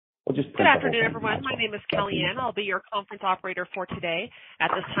We'll just Good print the whole afternoon, thing. everyone. My name is Kellyanne. I'll be your conference operator for today.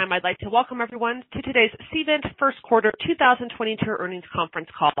 At this time, I'd like to welcome everyone to today's Cvent First Quarter 2022 Earnings Conference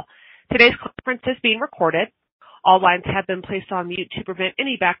Call. Today's conference is being recorded. All lines have been placed on mute to prevent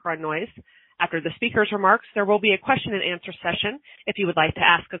any background noise. After the speaker's remarks, there will be a question and answer session. If you would like to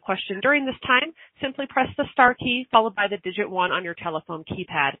ask a question during this time, simply press the star key followed by the digit 1 on your telephone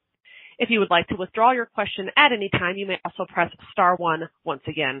keypad. If you would like to withdraw your question at any time, you may also press star 1 once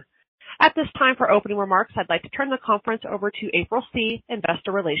again. At this time, for opening remarks, I'd like to turn the conference over to April C.,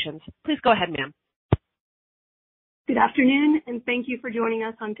 Investor Relations. Please go ahead, ma'am. Good afternoon, and thank you for joining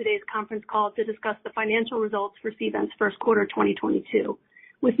us on today's conference call to discuss the financial results for Cvent's first quarter 2022.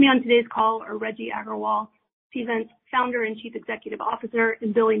 With me on today's call are Reggie Aggarwal, Cvent's founder and chief executive officer,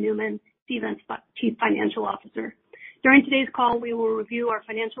 and Billy Newman, Cvent's chief financial officer. During today's call, we will review our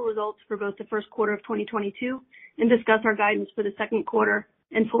financial results for both the first quarter of 2022 and discuss our guidance for the second quarter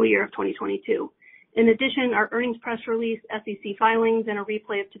and full year of 2022. In addition, our earnings press release, SEC filings, and a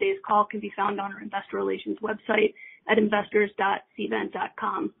replay of today's call can be found on our investor relations website at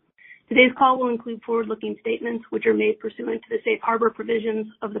investors.cvent.com. Today's call will include forward-looking statements which are made pursuant to the safe harbor provisions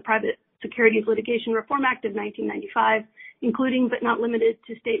of the Private Securities Litigation Reform Act of 1995, including but not limited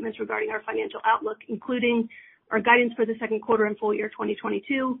to statements regarding our financial outlook, including our guidance for the second quarter and full year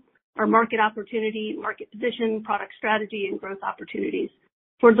 2022, our market opportunity, market position, product strategy, and growth opportunities.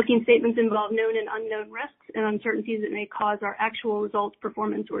 Forward-looking statements involve known and unknown risks and uncertainties that may cause our actual results,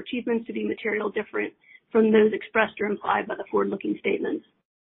 performance, or achievements to be materially different from those expressed or implied by the forward-looking statements.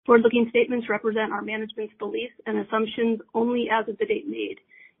 Forward-looking statements represent our management's beliefs and assumptions only as of the date made.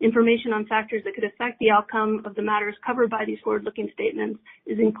 Information on factors that could affect the outcome of the matters covered by these forward-looking statements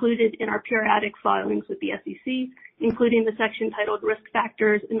is included in our periodic filings with the SEC, including the section titled Risk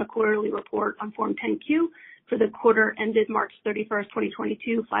Factors in the quarterly report on Form 10-Q for the quarter ended March 31st,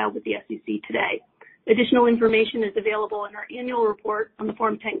 2022, filed with the SEC today. Additional information is available in our annual report on the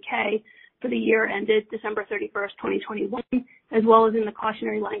Form 10-K for the year ended December 31st, 2021, as well as in the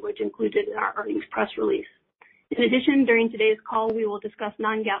cautionary language included in our earnings press release. In addition, during today's call, we will discuss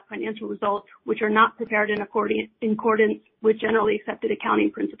non-GAAP financial results, which are not prepared in accordance with generally accepted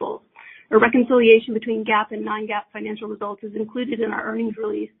accounting principles. A reconciliation between GAAP and non-GAAP financial results is included in our earnings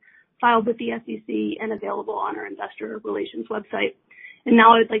release filed with the SEC and available on our investor relations website. And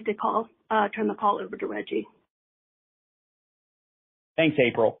now I'd like to turn the call over to Reggie. Thanks,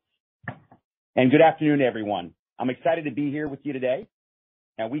 April. And good afternoon, everyone. I'm excited to be here with you today.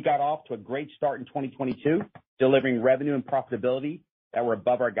 And we got off to a great start in 2022, delivering revenue and profitability that were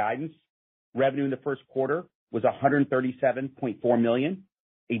above our guidance. Revenue in the first quarter was $137.4 million,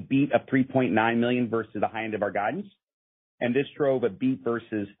 a beat of $3.9 million versus the high end of our guidance. And this drove a beat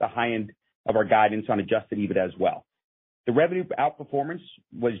versus the high end of our guidance on adjusted EBITDA as well. The revenue outperformance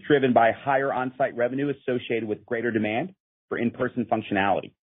was driven by higher on-site revenue associated with greater demand for in-person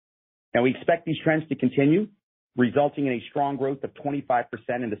functionality. Now, we expect these trends to continue, resulting in a strong growth of 25%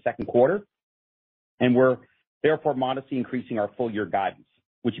 in the second quarter, and we're therefore modestly increasing our full year guidance,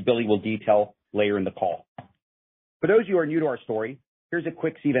 which Billy will detail later in the call. For those of you who are new to our story, here's a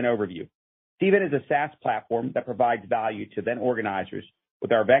quick Cvent overview. Cvent is a SaaS platform that provides value to event organizers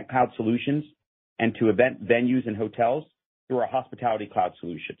with our Event Cloud solutions and to event venues and hotels through our Hospitality Cloud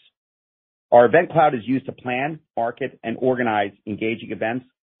solutions. Our Event Cloud is used to plan, market, and organize engaging events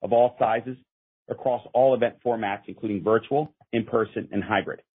of all sizes across all event formats, including virtual, in-person, and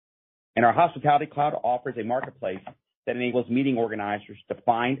hybrid. And our Hospitality Cloud offers a marketplace that enables meeting organizers to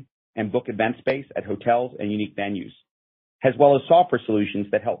find and book event space at hotels and unique venues, as well as software solutions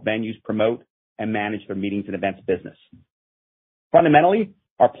that help venues promote and manage their meetings and events business. Fundamentally,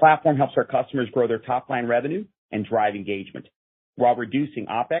 our platform helps our customers grow their top-line revenue and drive engagement while reducing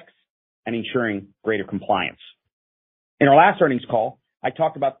OpEx and ensuring greater compliance. In our last earnings call, I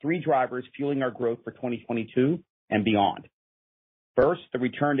talked about 3 drivers fueling our growth for 2022 and beyond. First, the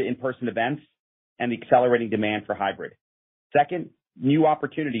return to in-person events and the accelerating demand for hybrid. Second, new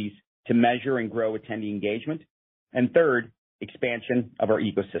opportunities to measure and grow attendee engagement. And third, expansion of our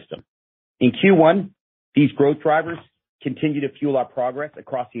ecosystem. In Q1, these growth drivers continue to fuel our progress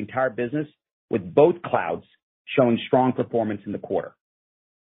across the entire business, with both clouds showing strong performance in the quarter.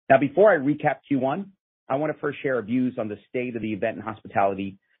 Now, before I recap Q1, I want to first share our views on the state of the event and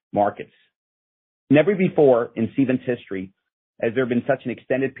hospitality markets. Never before in Cvent's history has there been such an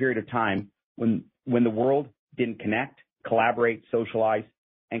extended period of time when the world didn't connect, collaborate, socialize,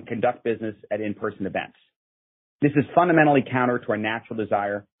 and conduct business at in-person events. This is fundamentally counter to our natural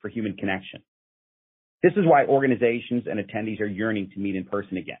desire for human connection. This is why organizations and attendees are yearning to meet in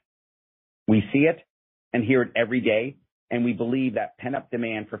person again. We see it and hear it every day and we believe that pent-up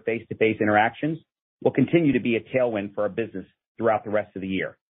demand for face-to-face interactions will continue to be a tailwind for our business throughout the rest of the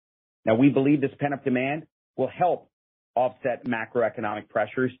year. Now, we believe this pent-up demand will help offset macroeconomic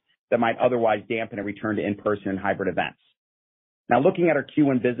pressures that might otherwise dampen a return to in-person and hybrid events. Now, looking at our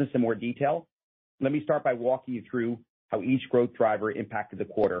Q1 business in more detail, let me start by walking you through how each growth driver impacted the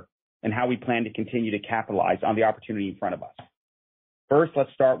quarter and how we plan to continue to capitalize on the opportunity in front of us. First,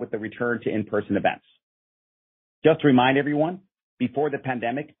 let's start with the return to in-person events. Just to remind everyone, before the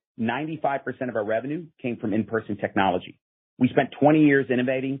pandemic, 95% of our revenue came from in-person technology. We spent 20 years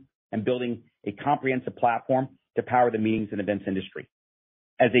innovating and building a comprehensive platform to power the meetings and events industry.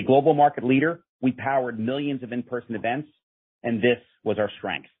 As a global market leader, we powered millions of in-person events, and this was our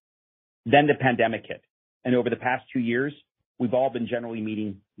strength. Then the pandemic hit, and over the past 2 years, we've all been generally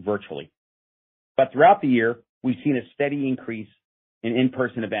meeting virtually. But throughout the year, we've seen a steady increase in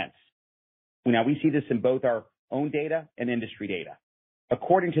in-person events. Now, we see this in both our own data and industry data.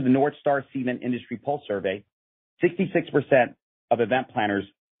 According to the North Star Cvent Industry Pulse Survey, 66% of event planners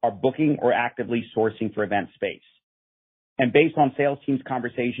are booking or actively sourcing for event space. And based on sales teams'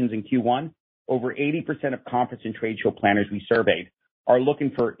 conversations in Q1, over 80% of conference and trade show planners we surveyed are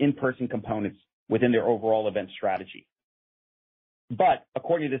looking for in-person components within their overall event strategy. But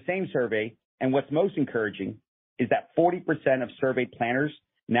according to the same survey, and what's most encouraging, is that 40% of surveyed planners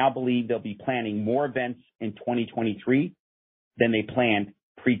now believe they'll be planning more events in 2023 than they planned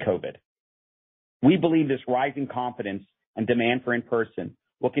pre-COVID. We believe this rising confidence and demand for in-person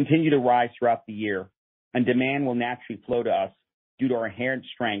will continue to rise throughout the year, and demand will naturally flow to us due to our inherent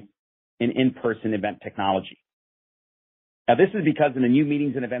strength in in-person event technology. Now, this is because in the new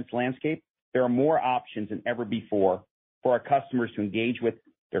meetings and events landscape, there are more options than ever before for our customers to engage with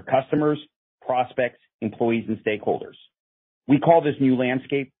their customers, prospects, employees, and stakeholders. We call this new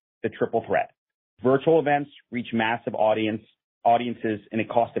landscape the triple threat. Virtual events reach massive audiences in a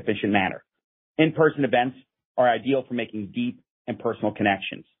cost-efficient manner. In-person events are ideal for making deep and personal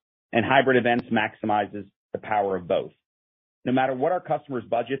connections, and hybrid events maximizes the power of both. No matter what our customers'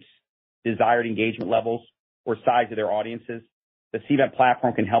 budgets, desired engagement levels, or size of their audiences, the Cvent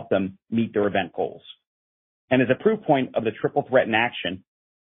platform can help them meet their event goals. And as a proof point of the triple threat in action,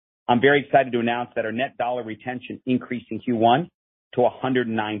 I'm very excited to announce that our net dollar retention increased in Q1 to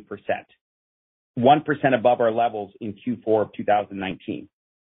 109%, 1% above our levels in Q4 of 2019.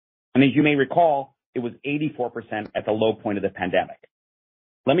 And as you may recall, it was 84% at the low point of the pandemic.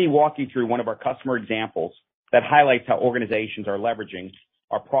 Let me walk you through one of our customer examples that highlights how organizations are leveraging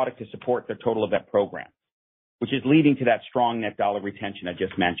our product to support their total event program, which is leading to that strong net dollar retention I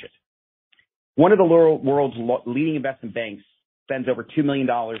just mentioned. One of the world's leading investment banks spends over $2 million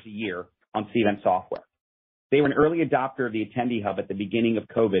a year on Cvent software. They were an early adopter of the Attendee Hub at the beginning of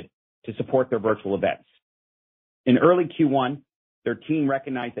COVID to support their virtual events. In early Q1, their team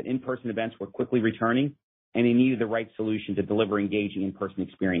recognized that in-person events were quickly returning and they needed the right solution to deliver engaging in-person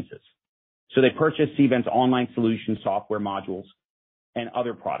experiences. So they purchased Cvent's online solution software modules and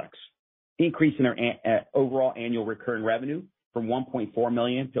other products, increasing their overall annual recurring revenue from $1.4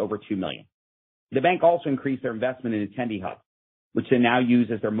 million to over $2 million. The bank also increased their investment in Attendee Hub, which they now use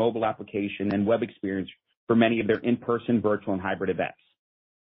as their mobile application and web experience for many of their in-person, virtual, and hybrid events.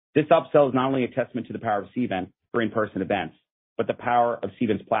 This upsell is not only a testament to the power of Cvent for in-person events, but the power of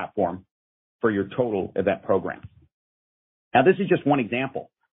Cvent's platform for your total event program. Now, this is just one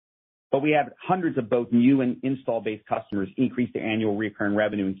example, but we have hundreds of both new and install-based customers increase their annual recurring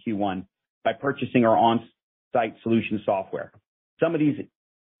revenue in Q1 by purchasing our on-site solution software. Some of these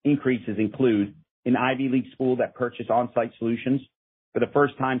increases include an Ivy League school that purchased on-site solutions for the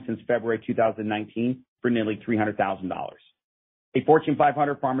first time since February 2019 for nearly $300,000. A Fortune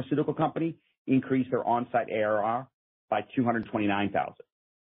 500 pharmaceutical company increased their on-site ARR by $229,000.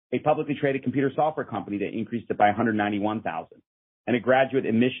 A publicly traded computer software company that increased it by $191,000, and a graduate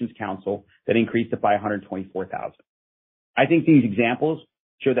admissions council that increased it by $124,000. I think these examples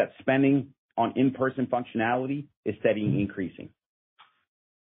show that spending on in-person functionality is steadily increasing.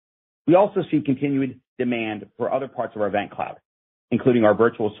 We also see continued demand for other parts of our event cloud, including our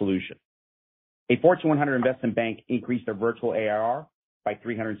virtual solution. A Fortune 100 investment bank increased their virtual ARR by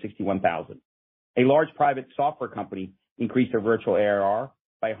 $361,000. A large private software company increased their virtual ARR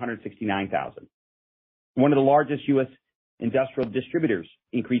by $169,000. One of the largest U.S. industrial distributors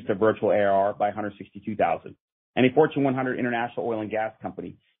increased their virtual ARR by $162,000. And a Fortune 100 international oil and gas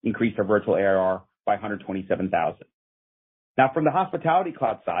company increased their virtual ARR by $127,000. Now, from the hospitality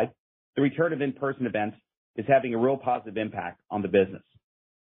cloud side, the return of in-person events is having a real positive impact on the business.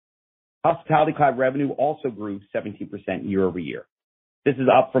 Hospitality cloud revenue also grew 17% year over year. This is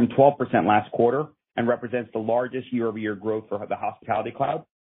up from 12% last quarter and represents the largest year-over-year growth for the Hospitality Cloud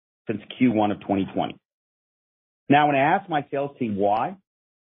since Q1 of 2020. Now, when I ask my sales team why,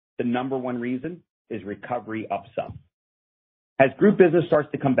 the number one reason is recovery upsell. As group business starts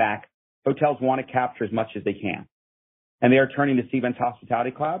to come back, hotels want to capture as much as they can, and they are turning to Cvent's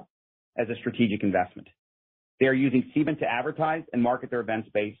Hospitality Cloud as a strategic investment. They are using Cvent to advertise and market their event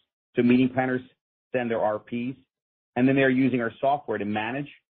space, so meeting planners send their RFPs, and then they are using our software to manage,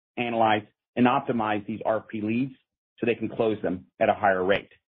 analyze, and optimize these RFP leads so they can close them at a higher rate.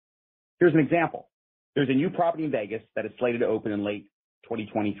 Here's an example. There's a new property in Vegas that is slated to open in late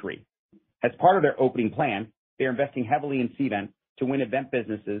 2023. As part of their opening plan, they are investing heavily in Cvent to win event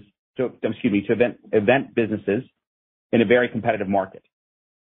businesses in a very competitive market.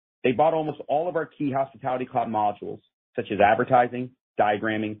 They bought almost all of our key Hospitality Cloud modules, such as advertising,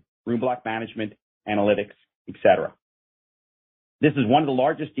 diagramming, room block management, analytics, etc. This is one of the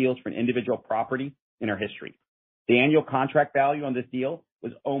largest deals for an individual property in our history. The annual contract value on this deal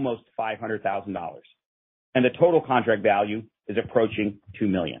was almost $500,000, and the total contract value is approaching $2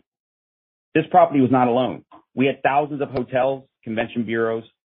 million. This property was not alone. We had thousands of hotels, convention bureaus,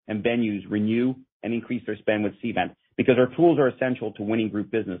 and venues renew and increase their spend with Cvent because our tools are essential to winning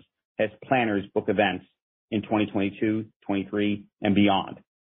group business as planners book events in 2022, 23, and beyond.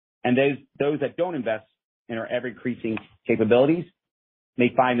 And those that don't invest in our ever-increasing capabilities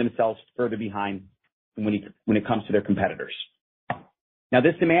may find themselves further behind when it comes to their competitors. Now,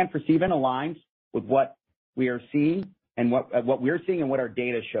 this demand for Cvent aligns with what we are seeing and what our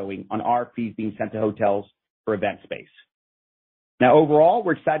data is showing on RFPs being sent to hotels for event space. Now, overall,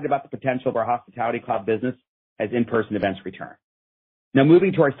 we're excited about the potential of our Hospitality Cloud business as in-person events return. Now,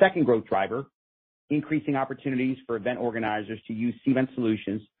 moving to our second growth driver, increasing opportunities for event organizers to use Cvent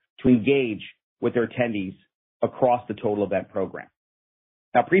solutions to engage with their attendees across the total event program.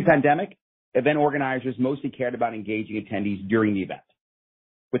 Now, pre-pandemic, event organizers mostly cared about engaging attendees during the event.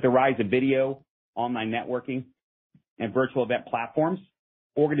 With the rise of video, online networking, and virtual event platforms,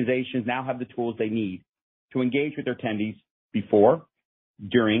 organizations now have the tools they need to engage with their attendees before,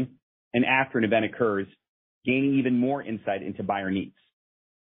 during, and after an event occurs, gaining even more insight into buyer needs.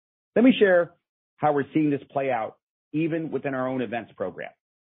 Let me share how we're seeing this play out even within our own events program.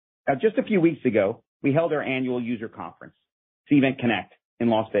 Now, just a few weeks ago, we held our annual user conference, Cvent Connect, in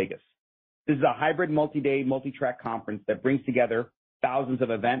Las Vegas. This is a hybrid multi-day, multi-track conference that brings together thousands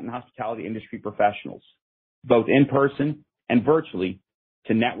of event and hospitality industry professionals, both in person and virtually,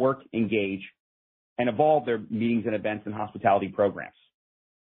 to network, engage, and evolve their meetings and events and hospitality programs.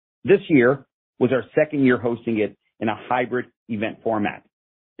 This year was our second year hosting it in a hybrid event format,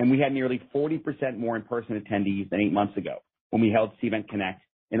 and we had nearly 40% more in-person attendees than 8 months ago when we held Cvent Connect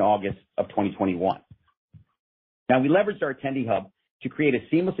in August of 2021. Now, we leveraged our attendee hub to create a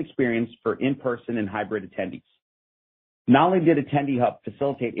seamless experience for in-person and hybrid attendees. Not only did Attendee Hub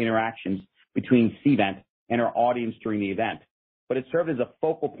facilitate interactions between Cvent and our audience during the event, but it served as a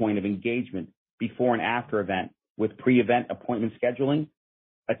focal point of engagement before and after event with pre-event appointment scheduling,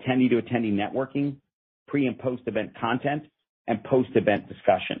 attendee-to-attendee networking, pre- and post-event content, and post-event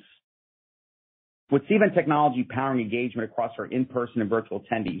discussions. With Cvent technology powering engagement across our in-person and virtual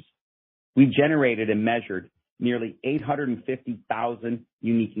attendees, we generated and measured nearly 850,000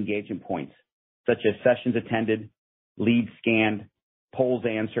 unique engagement points, such as sessions attended, leads scanned, polls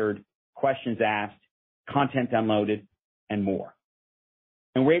answered, questions asked, content downloaded, and more.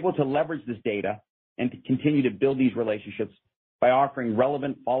 And we're able to leverage this data and to continue to build these relationships by offering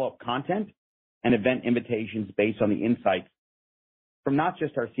relevant follow-up content and event invitations based on the insights from not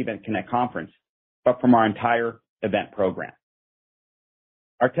just our Cvent Connect conference, but from our entire event program.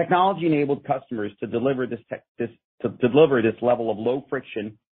 Our technology enabled customers to deliver this level of low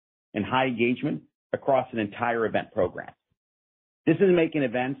friction and high engagement across an entire event program. This is making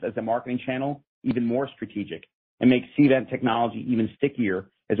events as a marketing channel even more strategic and makes Cvent technology even stickier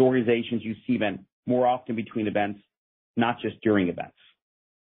as organizations use Cvent more often between events, not just during events.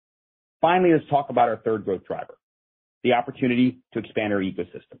 Finally, let's talk about our third growth driver, the opportunity to expand our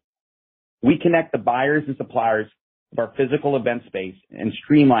ecosystem. We connect the buyers and suppliers of our physical event space and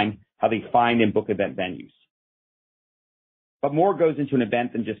streamline how they find and book event venues. But more goes into an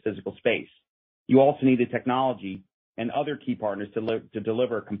event than just physical space. You also need the technology and other key partners to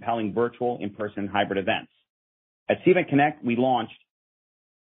deliver compelling virtual, in-person, hybrid events. At Cvent Connect, we launched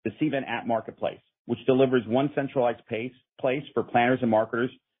the Cvent App Marketplace, which delivers one centralized place for planners and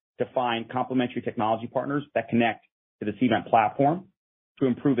marketers to find complementary technology partners that connect to the Cvent platform to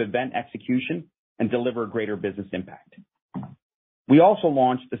improve event execution and deliver greater business impact. We also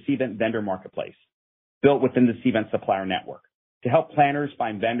launched the Cvent Vendor Marketplace, built within the Cvent Supplier Network, to help planners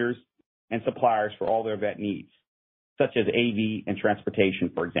find vendors and suppliers for all their event needs, such as AV and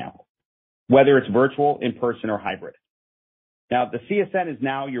transportation, for example, whether it's virtual, in-person, or hybrid. Now, the CSN is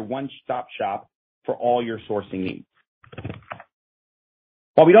now your one-stop shop for all your sourcing needs.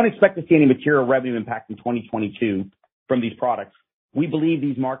 While we don't expect to see any material revenue impact in 2022 from these products, we believe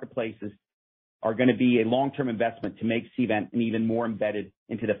these marketplaces are going to be a long-term investment to make Cvent even more embedded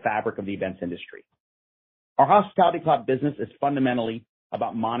into the fabric of the events industry. Our Hospitality Cloud business is fundamentally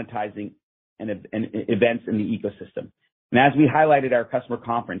about monetizing events in the ecosystem. And as we highlighted at our customer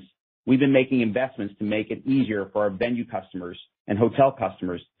conference, we've been making investments to make it easier for our venue customers and hotel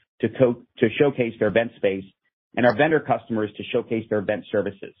customers to showcase their event space, and our vendor customers to showcase their event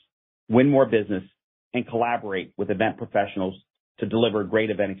services, win more business, and collaborate with event professionals to deliver great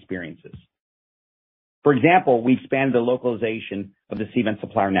event experiences. For example, we expanded the localization of the Cvent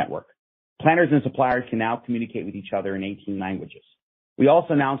Supplier Network. Planners and suppliers can now communicate with each other in 18 languages. We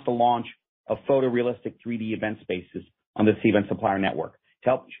also announced the launch of photorealistic 3D event spaces on the Cvent Supplier Network to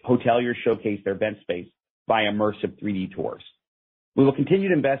help hoteliers showcase their event space via immersive 3D tours. We will continue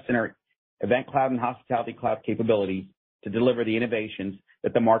to invest in our Event Cloud and Hospitality Cloud capabilities to deliver the innovations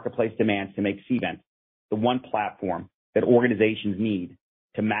that the marketplace demands to make Cvent the one platform that organizations need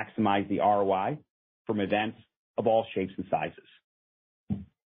to maximize the ROI from events of all shapes and sizes.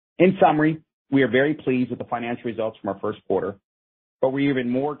 In summary, we are very pleased with the financial results from our first quarter, but we're even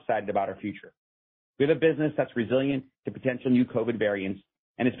more excited about our future. We have a business that's resilient to potential new COVID variants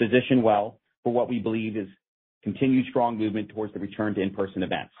and is positioned well for what we believe is continued strong movement towards the return to in-person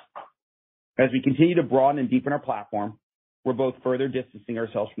events. As we continue to broaden and deepen our platform, we're both further distancing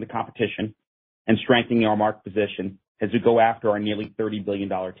ourselves from the competition and strengthening our market position as we go after our nearly $30 billion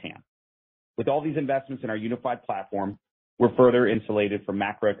TAM. With all these investments in our unified platform, we're further insulated from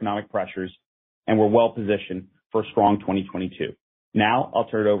macroeconomic pressures, and we're well positioned for a strong 2022. Now, I'll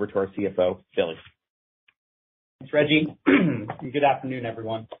turn it over to our CFO, Billy. Thanks, Reggie. Good afternoon,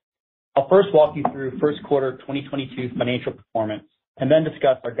 everyone. I'll first walk you through first quarter 2022 financial performance and then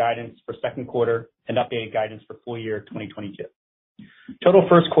discuss our guidance for second quarter and updated guidance for full year 2022. Total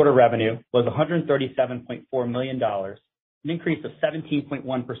first quarter revenue was $137.4 million, an increase of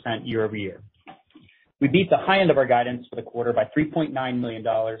 17.1% year over year. We beat the high end of our guidance for the quarter by $3.9 million,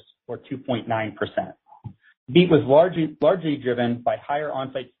 or 2.9%. Beat was largely driven by higher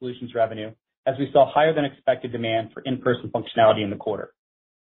on-site solutions revenue, as we saw higher than expected demand for in-person functionality in the quarter.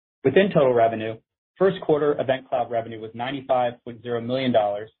 Within total revenue, first quarter Event Cloud revenue was $95.0 million,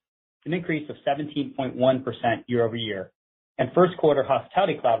 an increase of 17.1% year over year, and first quarter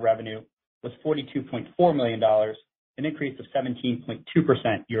Hospitality Cloud revenue was $42.4 million, an increase of 17.2%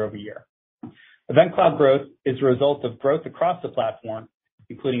 year over year. Event Cloud growth is a result of growth across the platform,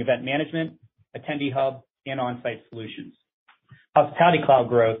 including event management, Attendee Hub, and on-site solutions. Hospitality Cloud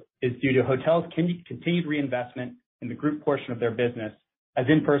growth is due to hotels' continued reinvestment in the group portion of their business as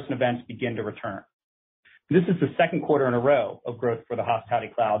in-person events begin to return. This is the second quarter in a row of growth for the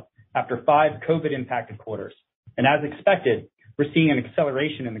Hospitality Cloud after 5 COVID-impacted quarters. And as expected, we're seeing an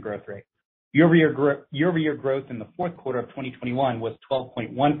acceleration in the growth rate. Year-over-year growth in the fourth quarter of 2021 was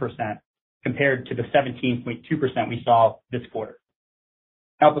 12.1% compared to the 17.2% we saw this quarter.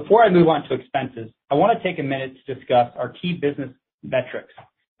 Now, before I move on to expenses, I want to take a minute to discuss our key business metrics,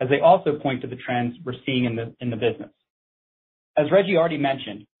 as they also point to the trends we're seeing in the business. As Reggie already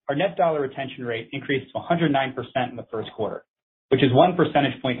mentioned, our net dollar retention rate increased to 109% in the first quarter, which is 1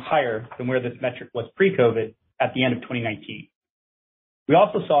 percentage point higher than where this metric was pre-COVID at the end of 2019. We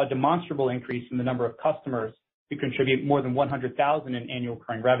also saw a demonstrable increase in the number of customers who contribute more than $100,000 in annual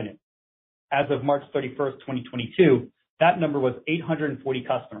recurring revenue. As of March 31st, 2022, that number was 840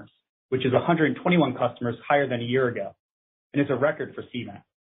 customers, which is 121 customers higher than a year ago, and is a record for Cvent.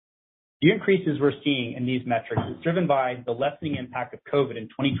 The increases we're seeing in these metrics is driven by the lessening impact of COVID in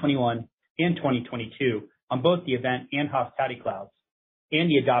 2021 and 2022 on both the Event and Hospitality Clouds, and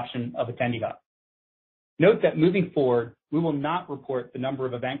the adoption of Attendee Hub. Note that moving forward, we will not report the number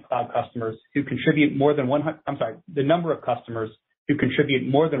of Event Cloud customers who contribute more than the number of customers who contribute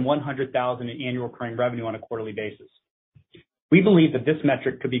more than $100,000 in annual recurring revenue on a quarterly basis. We believe that this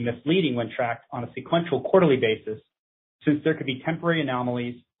metric could be misleading when tracked on a sequential quarterly basis, since there could be temporary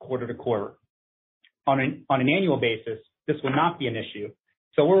anomalies quarter to quarter. On an annual basis, this will not be an issue,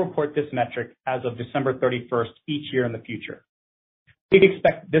 so we'll report this metric as of December 31st each year in the future. We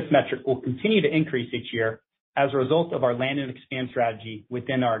expect this metric will continue to increase each year as a result of our land and expand strategy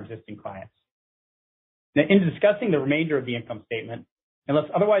within our existing clients. Now, in discussing the remainder of the income statement, unless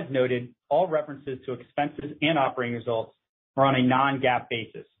otherwise noted, all references to expenses and operating results are on a non-GAAP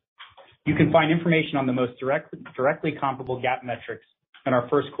basis. You can find information on the most directly comparable GAAP metrics in our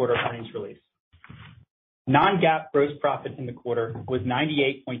first quarter earnings release. Non-GAAP gross profit in the quarter was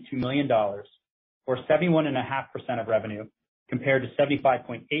 $98.2 million, or 71.5% of revenue, compared to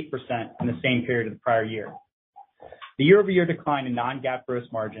 75.8% in the same period of the prior year. The year-over-year decline in non-GAAP gross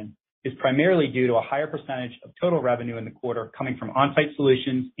margin is primarily due to a higher percentage of total revenue in the quarter coming from on-site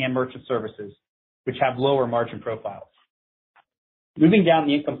solutions and merchant services, which have lower margin profiles. Moving down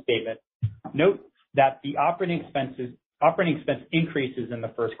the income statement, note that the operating expense increases in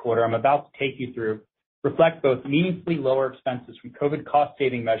the first quarter I'm about to take you through reflect both meaningfully lower expenses from COVID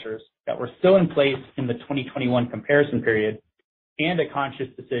cost-saving measures that were still in place in the 2021 comparison period, and a conscious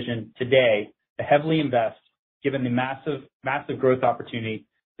decision today to heavily invest given the massive growth opportunity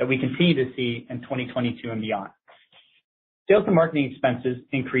that we continue to see in 2022 and beyond. Sales and marketing expenses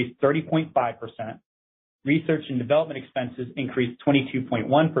increased 30.5%, research and development expenses increased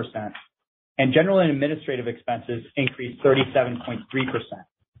 22.1%, and general and administrative expenses increased 37.3%.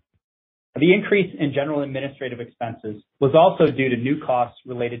 The increase in general and administrative expenses was also due to new costs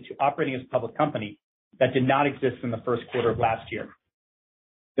related to operating as a public company that did not exist in the first quarter of last year.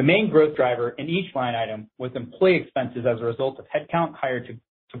 The main growth driver in each line item was employee expenses as a result of headcount hired to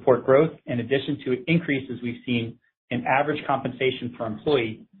support growth, in addition to increases we've seen in average compensation per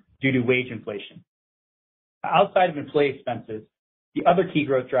employee due to wage inflation. Outside of employee expenses, the other key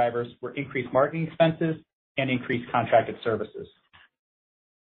growth drivers were increased marketing expenses and increased contracted services.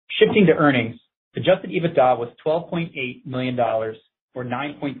 Shifting to earnings, adjusted EBITDA was $12.8 million, or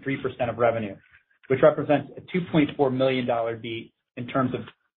 9.3% of revenue, which represents a $2.4 million beat in terms of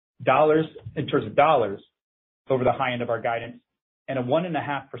dollars over the high end of our guidance, and a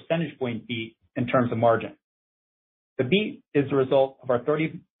 1.5 percentage point beat in terms of margin. The beat is the result of our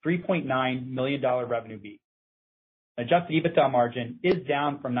 $33.9 million revenue beat. Adjusted EBITDA margin is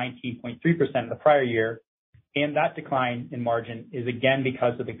down from 19.3% in the prior year, and that decline in margin is again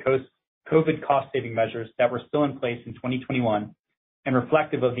because of the COVID cost-saving measures that were still in place in 2021 and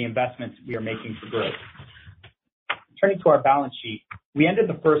reflective of the investments we are making for growth. Turning to our balance sheet, we ended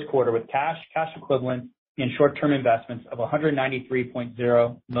the first quarter with cash equivalents, and short-term investments of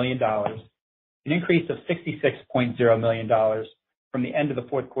 $193.0 million, an increase of $66.0 million from the end of the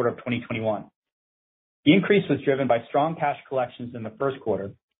fourth quarter of 2021. The increase was driven by strong cash collections in the first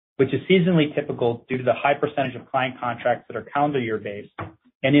quarter, which is seasonally typical due to the high percentage of client contracts that are calendar year based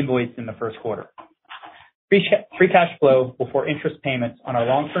and invoiced in the first quarter. Free cash flow before interest payments on our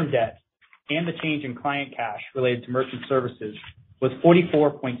long-term debt and the change in client cash related to merchant services was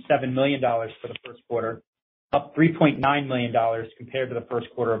 $44.7 million for the first quarter, up $3.9 million compared to the first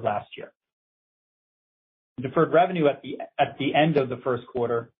quarter of last year. Deferred revenue at the end of the first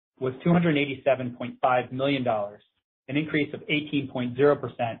quarter was $287.5 million, an increase of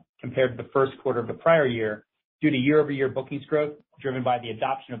 18.0% compared to the first quarter of the prior year due to year-over-year bookings growth driven by the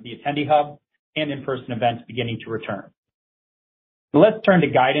adoption of the Attendee Hub and in-person events beginning to return. Let's turn to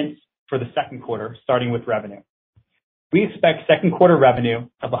guidance for the second quarter, starting with revenue. We expect second quarter revenue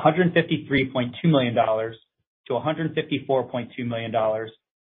of $153.2 million to $154.2 million,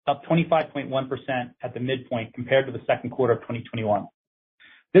 up 25.1% at the midpoint compared to the second quarter of 2021.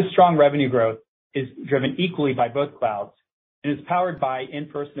 This strong revenue growth is driven equally by both clouds and is powered by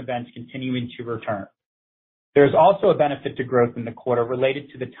in-person events continuing to return. There is also a benefit to growth in the quarter related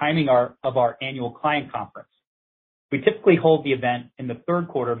to the timing of our annual client conference. We typically hold the event in the third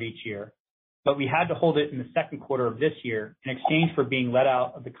quarter of each year, but we had to hold it in the second quarter of this year in exchange for being let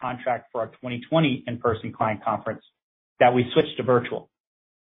out of the contract for our 2020 in-person client conference that we switched to virtual.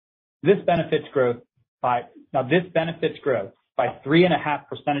 This benefits growth by 3.5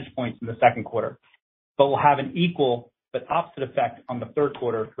 percentage points in the second quarter, but will have an equal but opposite effect on the third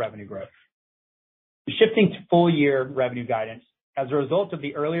quarter revenue growth. Shifting to full year revenue guidance, as a result of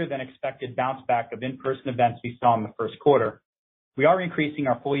the earlier than expected bounce back of in-person events we saw in the first quarter, we are increasing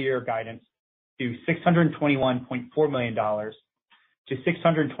our full year guidance to $621.4 million to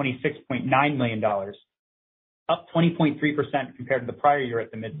 $626.9 million, up 20.3% compared to the prior year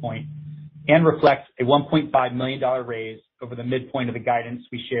at the midpoint, and reflects a $1.5 million raise over the midpoint of the guidance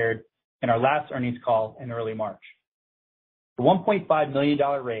we shared in our last earnings call in early March. The $1.5 million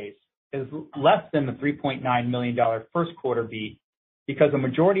raise is less than the $3.9 million first quarter beat because the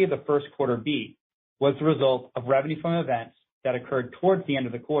majority of the first quarter beat was the result of revenue from events that occurred towards the end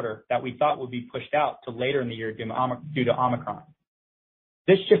of the quarter that we thought would be pushed out to later in the year due to Omicron.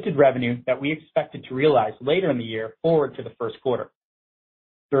 This shifted revenue that we expected to realize later in the year forward to the first quarter.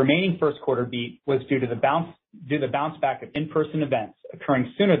 The remaining first quarter beat was due to the bounce back of in-person events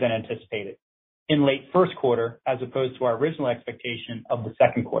occurring sooner than anticipated in late first quarter as opposed to our original expectation of the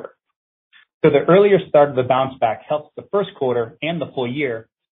second quarter. The earlier start of the bounce back helps the first quarter and the full year,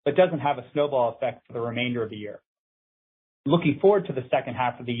 but doesn't have a snowball effect for the remainder of the year. Looking forward to the second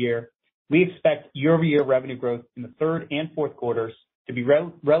half of the year, we expect year-over-year revenue growth in the third and fourth quarters to be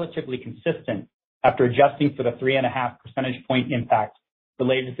relatively consistent after adjusting for the 3.5 percentage point impact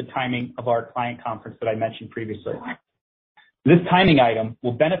related to the timing of our client conference that I mentioned previously. This timing item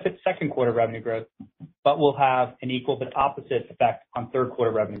will benefit second quarter revenue growth, but will have an equal but opposite effect on third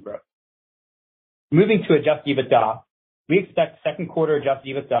quarter revenue growth. Moving to adjusted EBITDA, we expect second quarter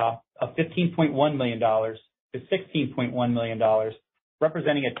adjusted EBITDA of $15.1 million to $16.1 million,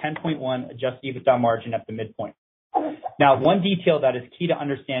 representing a 10.1 adjusted EBITDA margin at the midpoint. Now, one detail that is key to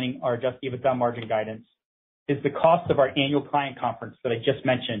understanding our adjusted EBITDA margin guidance is the cost of our annual client conference that I just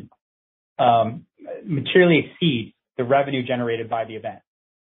mentioned materially exceeds the revenue generated by the event.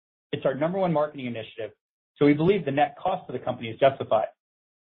 It's our number one marketing initiative, so we believe the net cost of the company is justified.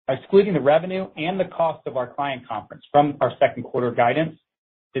 Excluding the revenue and the cost of our client conference from our second quarter guidance,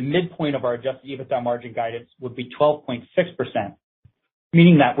 the midpoint of our adjusted EBITDA margin guidance would be 12.6%,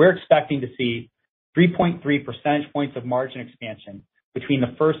 meaning that we're expecting to see 3.3 percentage points of margin expansion between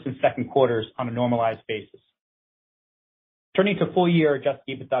the first and second quarters on a normalized basis. Turning to full year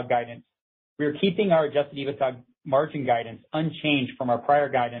adjusted EBITDA guidance, we are keeping our adjusted EBITDA margin guidance unchanged from our prior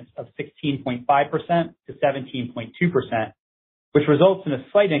guidance of 16.5% to 17.2%, which results in a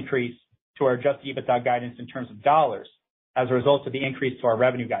slight increase to our adjusted EBITDA guidance in terms of dollars as a result of the increase to our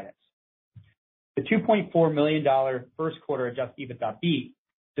revenue guidance. The $2.4 million first quarter adjusted EBITDA beat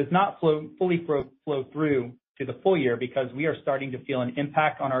does not fully flow through to the full year because we are starting to feel an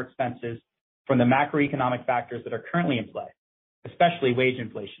impact on our expenses from the macroeconomic factors that are currently in play, especially wage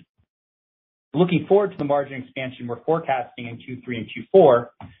inflation. Looking forward to the margin expansion we're forecasting in Q3 and Q4,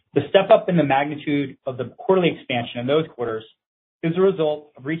 the step up in the magnitude of the quarterly expansion in those quarters is a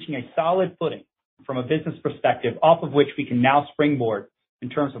result of reaching a solid footing from a business perspective off of which we can now springboard in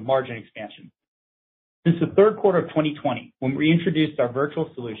terms of margin expansion. Since the third quarter of 2020, when we introduced our virtual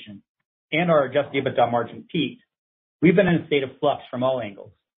solution and our adjusted EBITDA margin peaked, we've been in a state of flux from all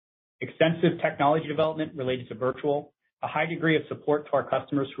angles. Extensive technology development related to virtual, a high degree of support to our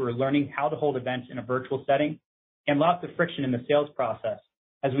customers who are learning how to hold events in a virtual setting, and lots of friction in the sales process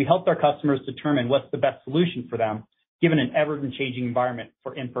as we helped our customers determine what's the best solution for them given an ever-changing environment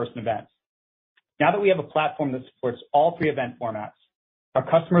for in-person events. Now that we have a platform that supports all three event formats, our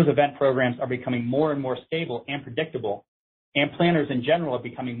customers' event programs are becoming more and more stable and predictable, and planners in general are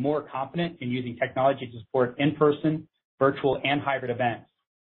becoming more confident in using technology to support in-person, virtual, and hybrid events.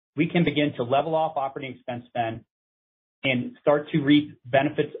 We can begin to level off operating expense spend and start to reap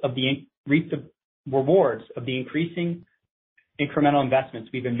the rewards of the increasing incremental investments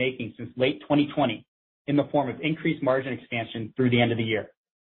we've been making since late 2020 in the form of increased margin expansion through the end of the year.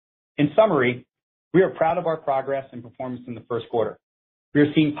 In summary, we are proud of our progress and performance in the first quarter. We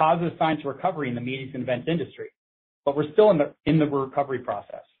are seeing positive signs of recovery in the meetings and events industry, but we're still in the recovery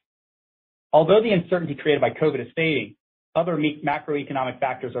process. Although the uncertainty created by COVID is fading, other macroeconomic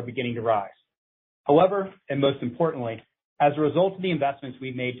factors are beginning to rise. However, and most importantly, as a result of the investments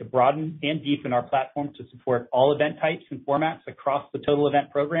we've made to broaden and deepen our platform to support all event types and formats across the total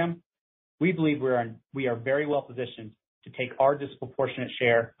event program, we believe we are very well positioned to take our disproportionate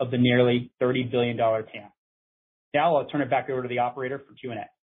share of the nearly $30 billion TAM. Now I'll turn it back over to the operator for Q&A.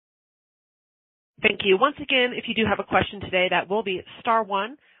 Thank you. Once again, if you do have a question today, that will be star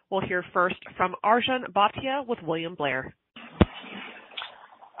one. We'll hear first from Arjun Bhatia with William Blair.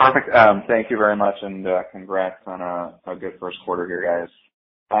 Perfect. Thank you very much, and congrats on a good first quarter here, guys.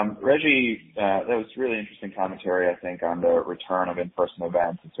 Reggie, that was really interesting commentary, I think, on the return of in-person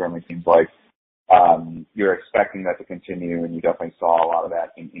events. It certainly seems like you're expecting that to continue, and you definitely saw a lot of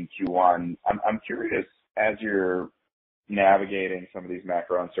that in Q1. I'm curious, as you're navigating some of these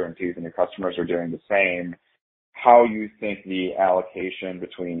macro uncertainties and your customers are doing the same, how you think the allocation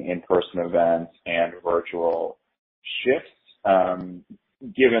between in-person events and virtual shifts,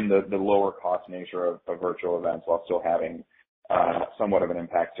 given the lower cost nature of virtual events while still having somewhat of an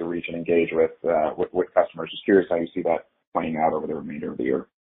impact to reach and engage with customers. Just curious how you see that playing out over the remainder of the year.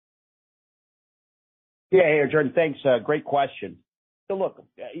 Yeah, hey, Jordan, thanks. Great question. So look,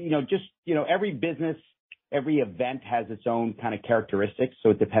 every business, every event has its own kind of characteristics, so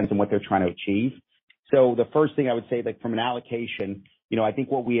it depends on what they're trying to achieve. So the first thing I would say, like from an allocation, I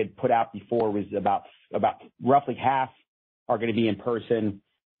think what we had put out before was about roughly half are going to be in person,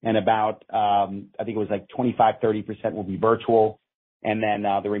 and about I think it was like 25-30% will be virtual, and then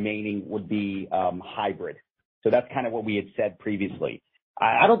the remaining would be hybrid. So that's kind of what we had said previously.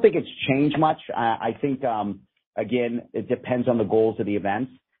 I don't think it's changed much. I think again, it depends on the goals of the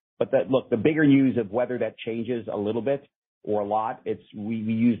events. But look, the bigger news of whether that changes a little bit or a lot, we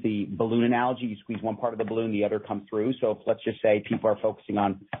use the balloon analogy. You squeeze one part of the balloon, the other comes through. So if, let's just say people are focusing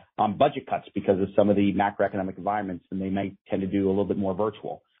on budget cuts because of some of the macroeconomic environments, then they may tend to do a little bit more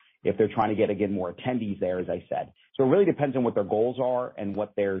virtual. If they're trying to get, again, more attendees there, as I said. So it really depends on what their goals are and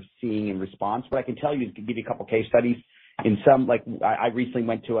what they're seeing in response. What I can tell you is to give you a couple case studies. In some, like I recently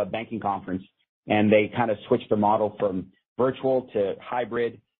went to a banking conference and they kind of switched their model from virtual to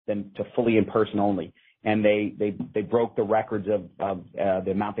hybrid, then to fully in person only. And they broke the records of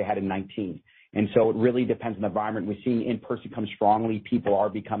the amount they had in 19. And so it really depends on the environment. We're seeing in person come strongly. People are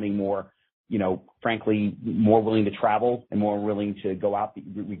becoming more, frankly, more willing to travel and more willing to go out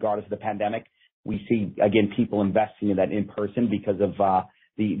regardless of the pandemic. We see, again, people investing in that in person because of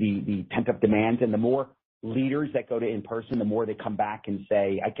the pent up demand. And the more leaders that go to in person, the more they come back and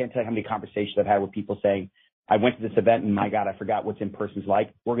say, I can't tell you how many conversations I've had with people saying, I went to this event and my God, I forgot what's in person's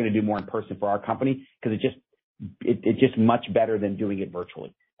like. We're going to do more in person for our company because it's just much better than doing it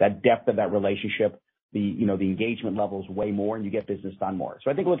virtually. That depth of that relationship, the engagement level is way more and you get business done more.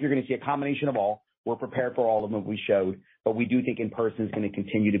 So I think, look, you're going to see a combination of all. We're prepared for all of them we showed, but we do think in person is going to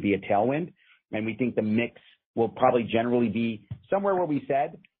continue to be a tailwind. And we think the mix will probably generally be somewhere where we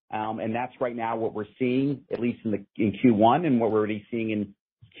said, and that's right now what we're seeing, at least in Q1 and what we're already seeing in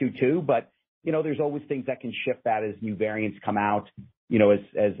Q2. But, there's always things that can shift that as new variants come out,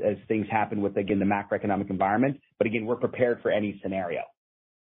 as things happen with, again, the macroeconomic environment. But again, we're prepared for any scenario.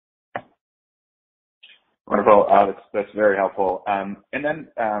 Wonderful. That's very helpful. And then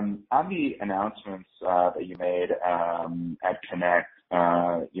on the announcements that you made at Connect,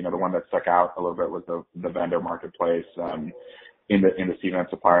 the one that stuck out a little bit was the vendor marketplace in the Cvent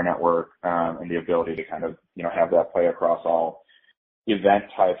Supplier Network and the ability to kind of have that play across all event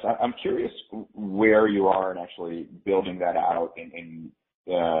types. I'm curious where you are in actually building that out in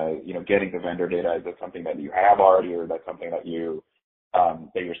getting the vendor data. Is that something that you have already, or is that something that you're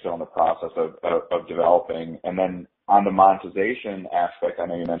still in the process of developing? And then on the monetization aspect, I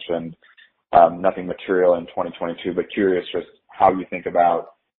know you mentioned nothing material in 2022, but curious just how you think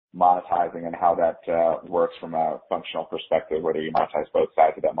about monetizing and how that works from a functional perspective, whether you monetize both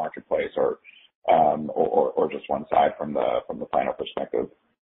sides of that marketplace or just one side from the final perspective.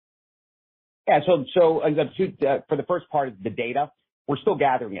 Yeah. So for the first part of the data, we're still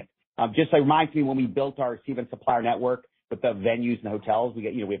gathering it. Just reminds me when we built our Cvent Supplier Network with the venues and the hotels, we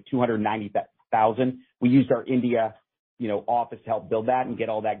have 290,000. We used our India, office to help build that and get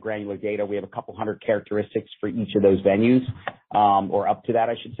all that granular data. We have a couple hundred characteristics for each of those venues, or up to that,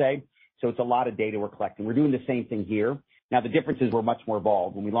 I should say. So it's a lot of data we're collecting. We're doing the same thing here. Now, the difference is we're much more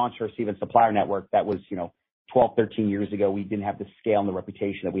evolved. When we launched our Cvent Supplier Network, that was, 12, 13 years ago, we didn't have the scale and the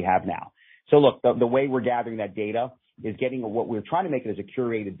reputation that we have now. So look, the way we're gathering that data is getting what we're trying to make it as a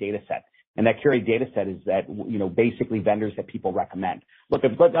curated data set. And that curated data set is that, basically vendors that people recommend. Look,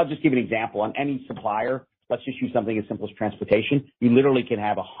 I'll just give you an example. On any supplier, let's just use something as simple as transportation. You literally can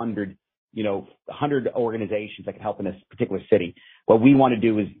have 100 organizations that can help in a particular city. What we want to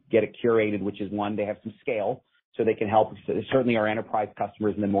do is get it curated, which is one, they have some scale, so they can help certainly our enterprise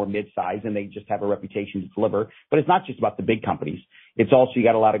customers and the more mid-size, and they just have a reputation to deliver. But it's not just about the big companies. It's also, you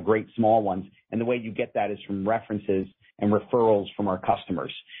got a lot of great small ones. And the way you get that is from references and referrals from our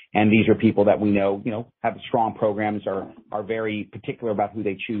customers. And these are people that we know, have strong programs, are very particular about who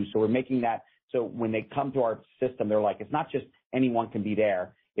they choose. So we're making that so when they come to our system, they're like, it's not just anyone can be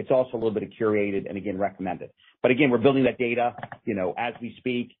there. It's also a little bit of curated and, again, recommended. But again, we're building that data, as we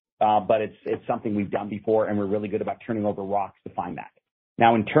speak. But it's something we've done before, and we're really good about turning over rocks to find that.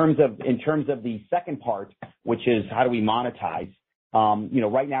 Now, in terms of the second part, which is how do we monetize?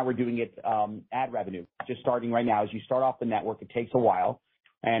 Right now we're doing it ad revenue, just starting right now. As you start off the network, it takes a while.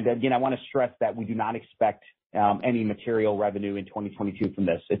 And again, I want to stress that we do not expect any material revenue in 2022 from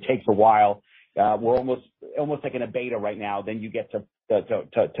this. It takes a while. We're almost like in a beta right now. Then you get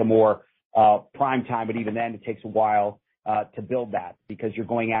to more prime time, but even then it takes a while to build that because you're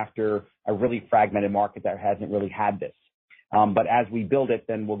going after a really fragmented market that hasn't really had this. But as we build it,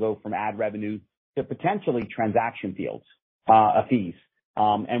 then we'll go from ad revenue to potentially transaction fees.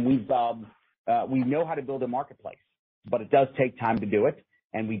 And we know how to build a marketplace, but it does take time to do it.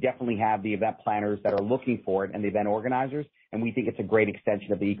 And we definitely have the event planners that are looking for it and the event organizers. And we think it's a great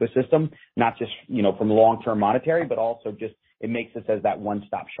extension of the ecosystem, not just, from long-term monetary, but also just it makes us as that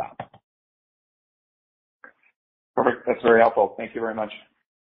one-stop shop. Perfect. That's very helpful. Thank you very much.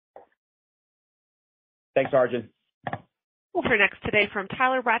 Thanks, Arjun. We'll hear next today from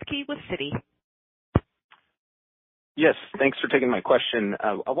Tyler Radke with Citi. Yes, thanks for taking my question.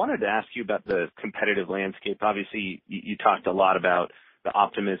 I wanted to ask you about the competitive landscape. Obviously, you talked a lot about the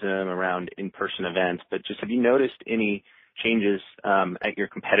optimism around in-person events, but just have you noticed any changes at your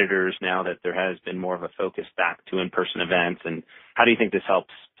competitors now that there has been more of a focus back to in-person events, and how do you think this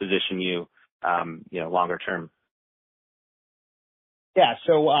helps position you, longer term? Yeah.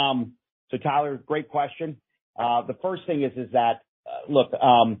 So Tyler, great question. The first thing is that look,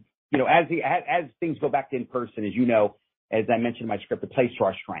 as things go back to in person, as I mentioned in my script, it plays to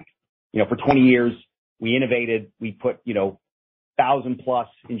our strength. For 20 years, we innovated. We put 1,000+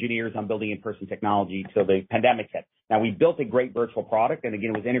 engineers on building in-person technology till the pandemic hit. Now, we built a great virtual product, and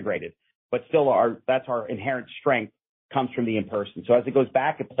again, it was integrated, but still that's our inherent strength comes from the in-person. So as it goes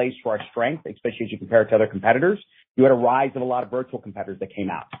back, it plays to our strength, especially as you compare it to other competitors. You had a rise of a lot of virtual competitors that came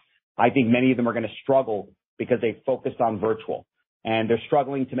out. I think many of them are going to struggle because they focused on virtual, and they're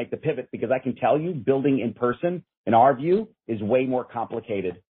struggling to make the pivot because I can tell you building in person, in our view, is way more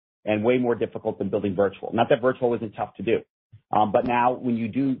complicated and way more difficult than building virtual. Not that virtual isn't tough to do. But now when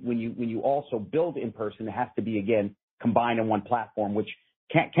you also build in person, it has to be, again, combined in one platform, which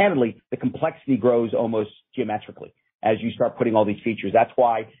candidly, the complexity grows almost geometrically as you start putting all these features. That's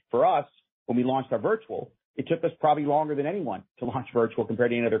why for us, when we launched our virtual, it took us probably longer than anyone to launch virtual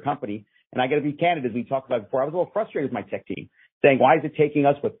compared to any other company. And I got to be candid, as we talked about before, I was a little frustrated with my tech team saying, why is it taking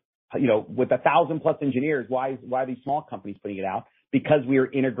us with 1,000+ engineers? Why are these small companies putting it out? Because we are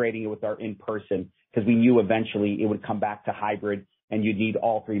integrating it with our in-person, because we knew eventually it would come back to hybrid and you'd need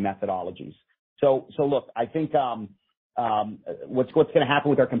all three methodologies. So look, I think what's going to happen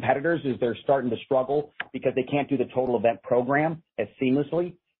with our competitors is they're starting to struggle because they can't do the total event program as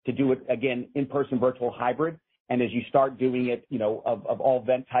seamlessly to do it, again, in-person, virtual, hybrid. And as you start doing it, of all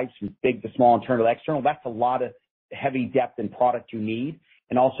event types, from big to small, internal, external, that's a lot of heavy depth and product you need.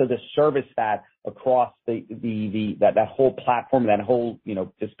 And also the service that across that whole platform, that whole,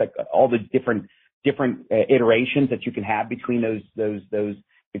 just like all the different iterations that you can have between those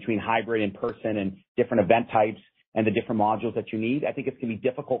between hybrid, in person, and different event types and the different modules that you need. I think it's going to be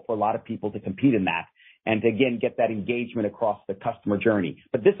difficult for a lot of people to compete in that and to, again, get that engagement across the customer journey.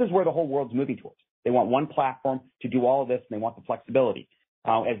 But this is where the whole world's moving towards. They want one platform to do all of this, and they want the flexibility.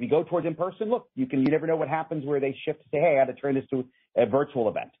 As we go towards in person, look, you never know what happens where they shift to say, hey, I had to turn this to a virtual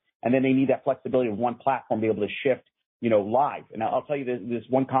event. And then they need that flexibility of one platform to be able to shift, live. And I'll tell you this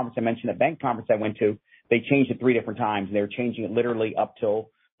one conference I mentioned, a bank conference I went to, they changed it 3 different times, and they were changing it literally up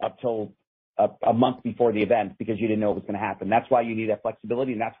till a month before the event because you didn't know what was going to happen. That's why you need that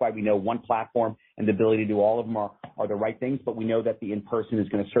flexibility, and that's why we know one platform and the ability to do all of them are the right things. But we know that the in-person is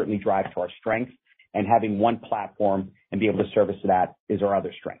going to certainly drive to our strength, and having one platform and be able to service that is our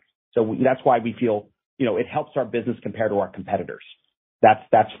other strength. So that's why we feel, it helps our business compared to our competitors.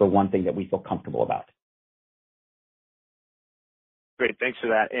 That's the one thing that we feel comfortable about. Great. Thanks for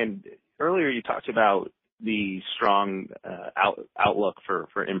that. And earlier you talked about the strong outlook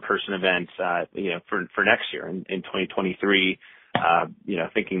for in-person events, for next year in 2023,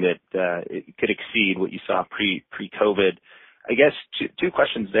 thinking that it could exceed what you saw pre-COVID. I guess two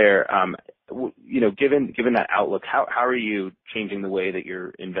questions there. Given that outlook, how are you changing the way that you're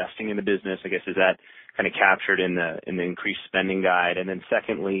investing in the business? I guess, is that kind of captured in the increased spending guide? And then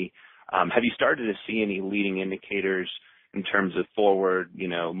secondly, have you started to see any leading indicators in terms of forward,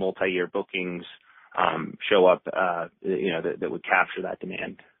 multi-year bookings show up, that would capture that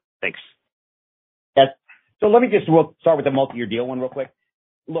demand? Thanks. Yes. So we'll start with the multi-year deal one real quick.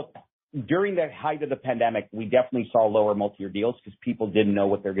 Look, during the height of the pandemic, we definitely saw lower multi-year deals because people didn't know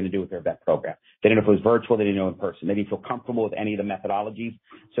what they're going to do with their event program. They didn't know if it was virtual. They didn't know in person. They didn't feel comfortable with any of the methodologies.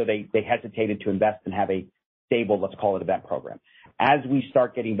 So they hesitated to invest and have a stable, let's call it, event program. As we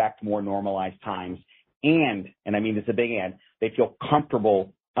start getting back to more normalized times, and I mean this is a big and, they feel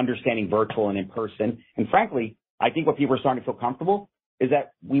comfortable understanding virtual and in person. And frankly, I think what people are starting to feel comfortable is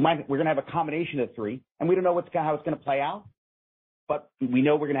that we're going to have a combination of three, and we don't know how it's going to play out. But we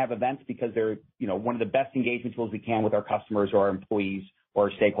know we're going to have events because they're, one of the best engagement tools we can with our customers or our employees or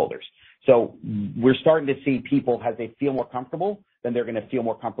our stakeholders. So we're starting to see people, as they feel more comfortable, then they're going to feel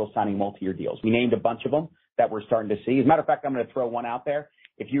more comfortable signing multi-year deals. We named a bunch of them that we're starting to see. As a matter of fact, I'm going to throw one out there.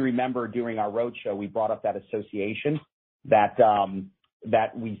 If you remember during our roadshow, we brought up that association that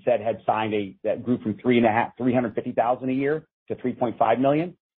we said had signed that grew from $350,000 a year to $3.5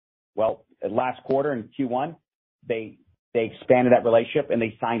 million. Well, last quarter in Q1, they expanded that relationship and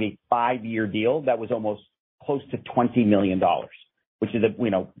they signed a 5-year deal that was almost close to $20 million, which is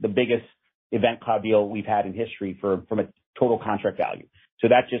the biggest event cloud deal we've had in history from a total contract value. So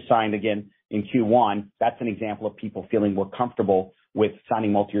that just signed again in Q1. That's an example of people feeling more comfortable with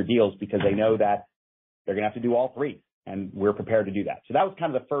signing multi-year deals because they know that they're going to have to do all three, and we're prepared to do that. So that was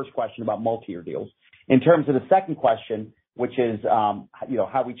kind of the first question about multi-year deals. In terms of the second question, which is, how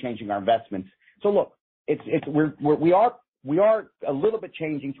are we changing our investments. So look, we are a little bit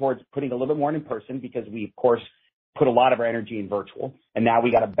changing towards putting a little bit more in person because we, of course, put a lot of our energy in virtual, and now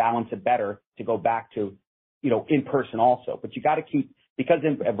we got to balance it better to go back to, in person also. But you got to keep, because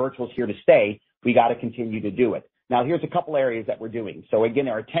virtual is here to stay, we got to continue to do it. Now, here's a couple areas that we're doing. So again,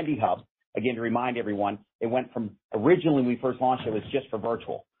 our attendee hub, again, to remind everyone, it went from originally when we first launched it was just for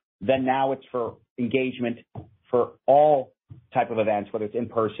virtual. Then now it's for engagement for all type of events, whether it's in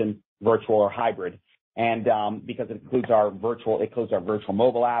person, virtual, or hybrid. And because it includes our virtual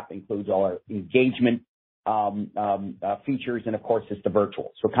mobile app, includes all our engagement features, and of course, it's the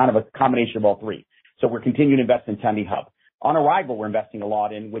virtual. So kind of a combination of all three. So we're continuing to invest in Attendee Hub. On Arrival, we're investing a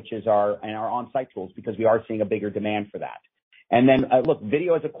lot in, which is our on-site tools, because we are seeing a bigger demand for that. And then, look,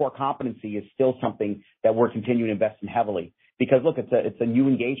 video as a core competency is still something that we're continuing to invest in heavily, because look, it's a new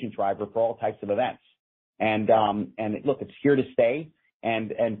engagement driver for all types of events. And look, it's here to stay.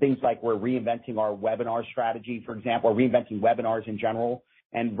 And things like we're reinventing our webinar strategy, for example, or reinventing webinars in general.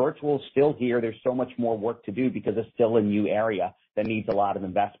 And virtual is still here. There's so much more work to do because it's still a new area that needs a lot of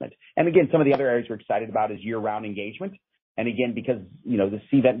investment. And again, some of the other areas we're excited about is year-round engagement. And again, because, the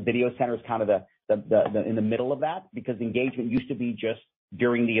Cvent Video Center is kind of the in the middle of that, because engagement used to be just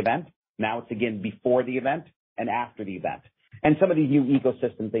during the event. Now it's again before the event and after the event. And some of these new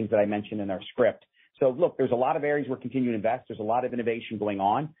ecosystem things that I mentioned in our script. So look, there's a lot of areas we're continuing to invest. There's a lot of innovation going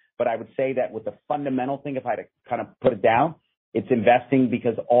on, but I would say that with the fundamental thing, if I had to kind of put it down, it's investing,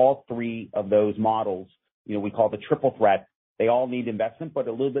 because all three of those models, we call the triple threat. They all need investment, but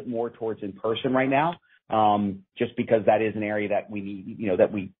a little bit more towards in person right now, just because that is an area that we need,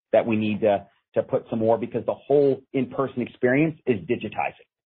 that we need to put some more, because the whole in-person experience is digitizing.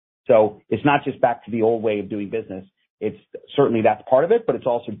 So it's not just back to the old way of doing business. It's certainly that's part of it, but it's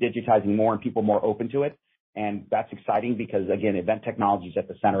also digitizing more and people more open to it. And that's exciting because, again, event technology is at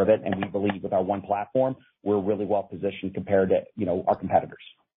the center of it. And we believe with our one platform, we're really well positioned compared to, our competitors.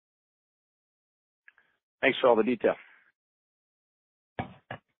 Thanks for all the detail.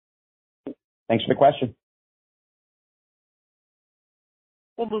 Thanks for the question.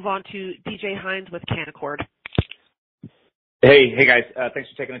 We'll move on to DJ Hines with Canaccord. Hey guys. Thanks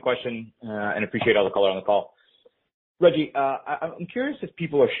for taking the question and appreciate all the color on the call. Reggie, I'm curious if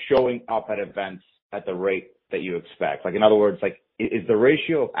people are showing up at events at the rate that you expect. Like, in other words, is the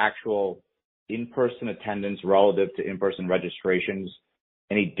ratio of actual in-person attendance relative to in-person registrations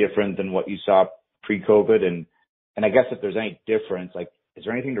any different than what you saw pre-COVID? And I guess if there's any difference, is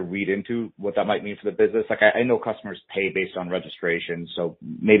there anything to read into what that might mean for the business? I know customers pay based on registration, so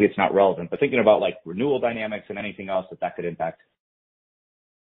maybe it's not relevant, but thinking about renewal dynamics and anything else that could impact.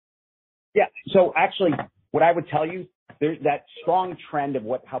 Yeah. So actually, what I would tell you, there's that strong trend of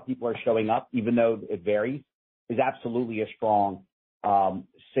how people are showing up, even though it varies, is absolutely a strong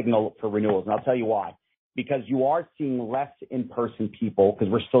signal for renewals. And I'll tell you why. Because you are seeing less in-person people,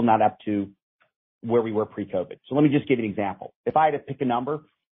 because we're still not up to where we were pre-COVID. So let me just give you an example. If I had to pick a number,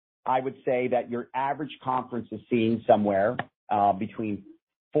 I would say that your average conference is seeing somewhere between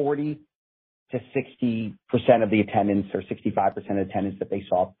 40 to 60% of the attendance, or 65% of attendance that they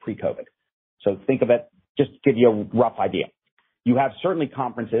saw pre-COVID. So think of it, just to give you a rough idea. You have certainly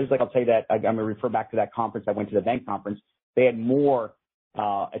conferences, I'll say that, I'm going to refer back to that conference I went to, the bank conference. They had more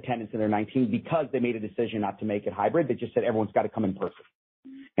attendance in their 19 because they made a decision not to make it hybrid. They just said everyone's got to come in person.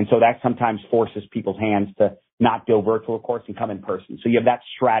 And so that sometimes forces people's hands to not go virtual, of course, and come in person. So you have that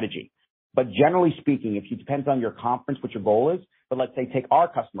strategy. But generally speaking, it depends on your conference, what your goal is. But let's say take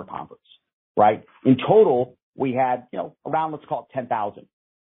our customer conference, right? In total, we had, around, let's call it 10,000.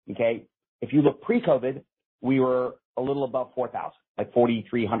 Okay. If you look pre-COVID, we were a little above 4,000,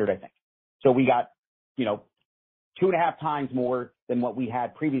 4,300, I think. So we got, 2.5 times more than what we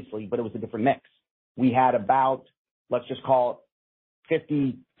had previously, but it was a different mix. We had about, let's just call it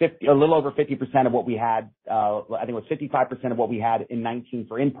 50, a little over 50% of what we had. I think it was 55% of what we had in 19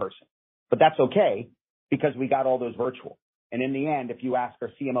 for in-person. But that's okay, because we got all those virtual. And in the end, if you ask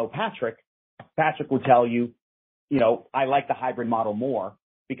our CMO, Patrick will tell you, I like the hybrid model more,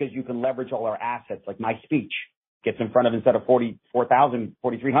 because you can leverage all our assets. Like my speech gets in front of, instead of 4,000,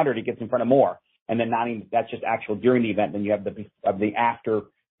 4,300, it gets in front of more. And then not even, that's just actual during the event. Then you have the after,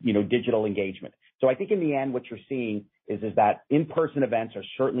 digital engagement. So I think in the end, what you're seeing is that in-person events are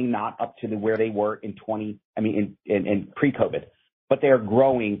certainly not up to where they were in pre-COVID, but they're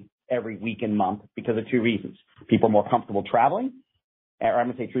growing every week and month because of two reasons. People are more comfortable traveling, or I'm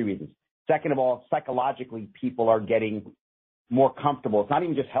going to say three reasons. Second of all, psychologically, people are getting more comfortable. It's not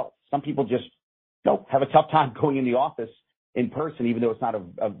even just health. Some people just have a tough time going in the office in person, even though it's not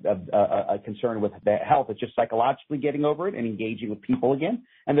a concern with the health. It's just psychologically getting over it and engaging with people again.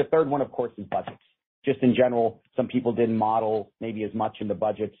 And the third one, of course, is budgets. Just in general, some people didn't model maybe as much in the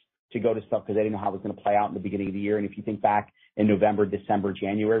budgets to go to stuff because they didn't know how it was going to play out in the beginning of the year. And if you think back in November, December,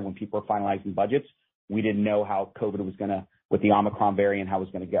 January, when people were finalizing budgets, we didn't know how COVID was going to, with the Omicron variant, how it was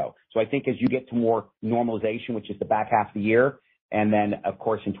going to go. So I think as you get to more normalization, which is the back half of the year, and then, of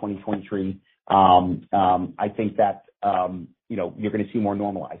course, in 2023, I think that, you're going to see more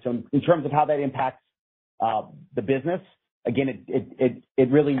normalized. So in terms of how that impacts the business, again,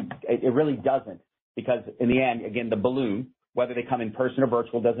 it really doesn't, because in the end, again, the balloon, whether they come in person or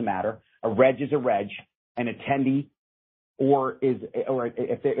virtual, doesn't matter. A reg is a reg, an attendee, or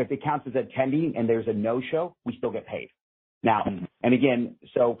if it counts as attendee and there's a no-show, we still get paid. Now, and again,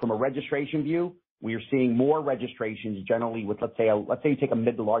 so from a registration view, we are seeing more registrations generally with, let's say you take a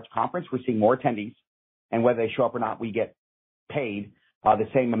mid to large conference, we're seeing more attendees, and whether they show up or not, we get paid the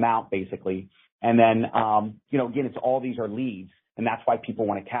same amount basically. And then, again, it's all these are leads, and that's why people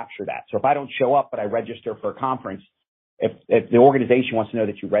want to capture that. So if I don't show up, but I register for a conference, if the organization wants to know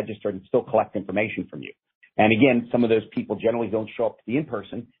that you registered and still collect information from you. And again, some of those people generally don't show up to the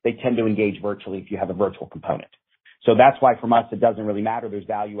in-person. They tend to engage virtually if you have a virtual component. So that's why from us, it doesn't really matter. There's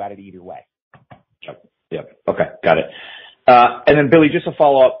value added either way. Yep. Okay. Got it. And then Billy, just a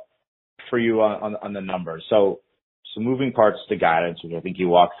follow up for you on the numbers. So moving parts to guidance, which I think you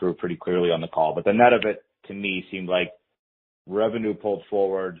walked through pretty clearly on the call, but the net of it to me seemed like revenue pulled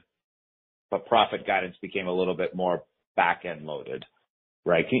forward, but profit guidance became a little bit more back end loaded,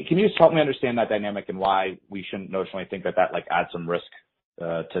 right? Can you just help me understand that dynamic and why we shouldn't notionally think that like adds some risk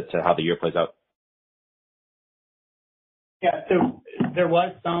to how the year plays out? Yeah, so there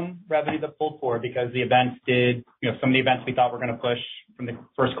was some revenue that pulled forward because the events some of the events we thought were going to push from the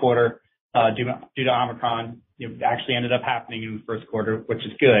first quarter due to Omicron, actually ended up happening in the first quarter, which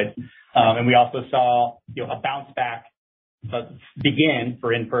is good. And we also saw, a bounce back begin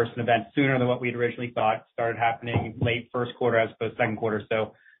for in-person events sooner than what we had originally thought. It started happening late first quarter as opposed to second quarter.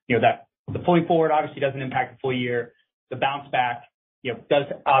 So, that the pulling forward obviously doesn't impact the full year. The bounce back, does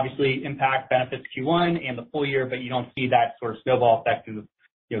obviously impact benefits Q1 and the full year, but you don't see that sort of snowball effect.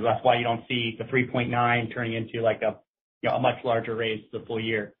 That's why you don't see the 3.9 turning into like a much larger raise the full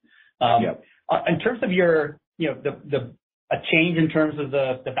year. In terms of your, a change in terms of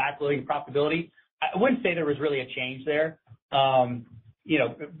the backloading profitability, I wouldn't say there was really a change there.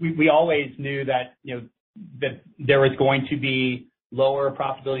 We always knew that, that there was going to be lower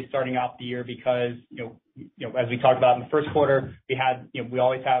profitability starting off the year because, as we talked about in the first quarter, we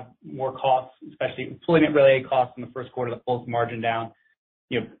always have more costs, especially employment related costs in the first quarter that pulls the margin down.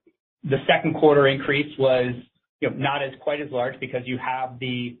 The second quarter increase was, not as quite as large because you have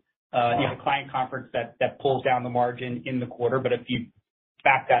the client conference that pulls down the margin in the quarter. But if you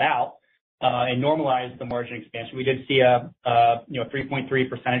back that out, and normalize the margin expansion, we did see a 3.3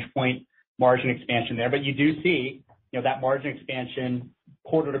 percentage point margin expansion there. But you do see, that margin expansion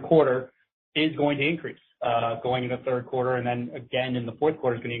quarter to quarter is going to increase, going into the third quarter, and then again in the fourth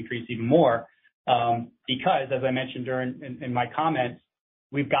quarter is going to increase even more, because as I mentioned in my comments,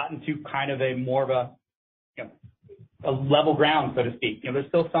 we've gotten to kind of a more of a level ground, so to speak. There's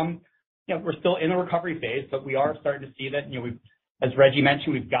still some, we're still in the recovery phase, but we are starting to see that, as Reggie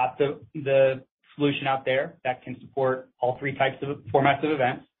mentioned, we've got the solution out there that can support all three types of formats of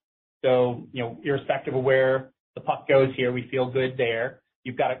events. So, irrespective of where the puck goes here, we feel good there.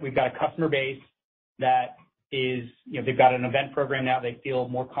 We've got a customer base that is, they've got an event program now. They feel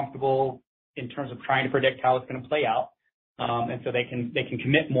more comfortable in terms of trying to predict how it's going to play out. And so they can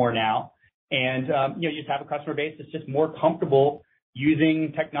commit more now. And, you just have a customer base that's just more comfortable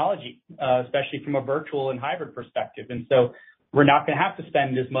using technology, especially from a virtual and hybrid perspective. And so we're not going to have to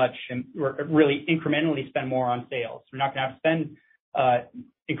spend as much and really incrementally spend more on sales. We're not going to have to spend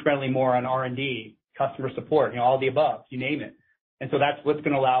incrementally more on R&D, customer support, all the above, you name it. And so that's what's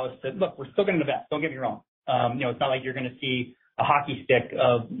going to allow us to, look, we're still going to invest. Don't get me wrong. It's not like you're going to see a hockey stick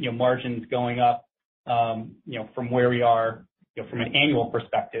of, margins going up, from where we are, from an annual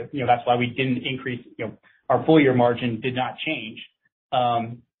perspective. That's why we didn't increase, our full year margin did not change.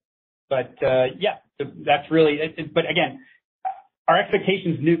 So that's really, but again, our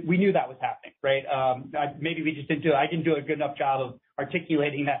expectations we knew that was happening, right? Maybe we just I didn't do a good enough job of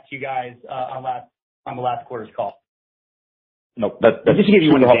articulating that to you guys, on the last quarter's call. No, that's just to give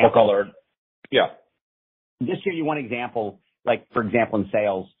you one helpful color. Yeah. Just to give you one example, like for example, in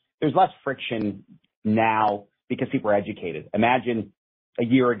sales, there's less friction now because people are educated. Imagine a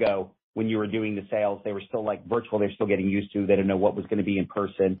year ago when you were doing the sales, they were still like virtual. They're still getting used to. They didn't know what was going to be in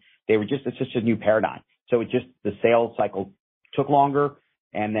person. It's just a new paradigm. So the sales cycle took longer,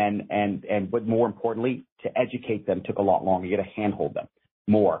 but more importantly, to educate them took a lot longer. You got to handhold them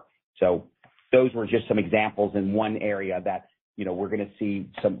more. So those were just some examples in one area that, we're going to see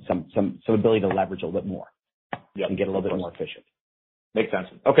some ability to leverage a little bit more and get a little bit more efficient. Makes sense.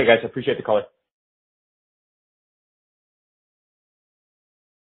 Okay, guys, I appreciate the color.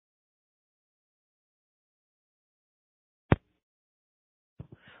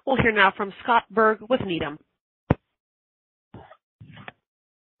 We'll hear now from Scott Berg with Needham.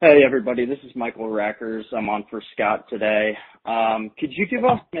 Hey, everybody. This is Michael Rackers. I'm on for Scott today. Could you give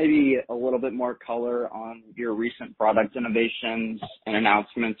us maybe a little bit more color on your recent product innovations and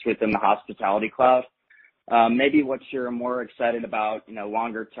announcements within the Hospitality Cloud? Maybe what you're more excited about,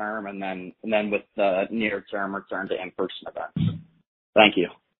 longer term, and then with the near term return to in-person events. Thank you.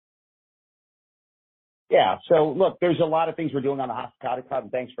 Yeah. So look, there's a lot of things we're doing on the Hospitality Cloud,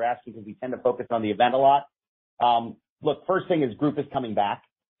 and thanks for asking because we tend to focus on the event a lot. Look, first thing is group is coming back.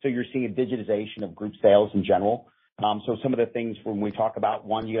 So you're seeing a digitization of group sales in general. So some of the things when we talk about,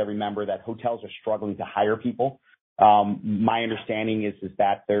 one, you got to remember that hotels are struggling to hire people. My understanding is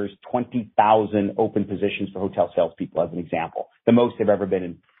that there's 20,000 open positions for hotel salespeople, as an example. The most they've ever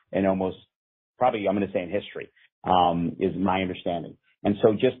been in almost, probably, I'm going to say in history, is my understanding. And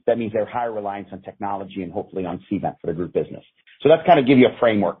so that means they're higher reliance on technology and hopefully on Cvent for the group business. So that's kind of give you a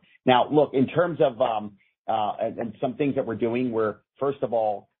framework. Now, look, in terms of and some things that we're doing, first of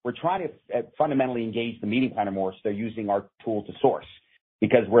all, we're trying to fundamentally engage the meeting planner more, so they're using our tool to source,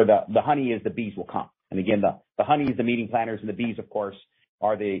 because where the honey is, the bees will come. And again, the honey is the meeting planners, and the bees, of course,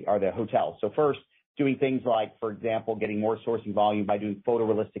 are the hotels. So first, doing things like, for example, getting more sourcing volume by doing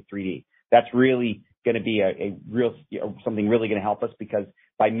photorealistic 3D. That's really going to be a real something really going to help us, because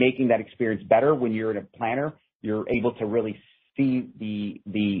by making that experience better when you're in a planner, you're able to really see the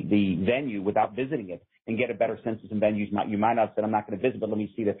venue without visiting it and get a better sense of some venues. You might not have said, I'm not going to visit, but let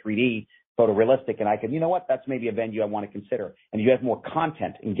me see the 3D photorealistic, and I can, that's maybe a venue I want to consider. And if you have more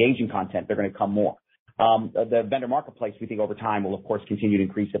content, engaging content, they're going to come more. The vendor marketplace, we think over time will, of course, continue to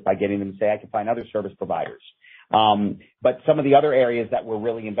increase it by getting them to say, I can find other service providers. But some of the other areas that we're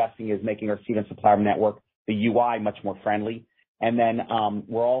really investing is making our Cvent Supplier Network, the UI, much more friendly. And then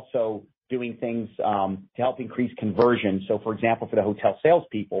we're also doing things to help increase conversion. So, for example, for the hotel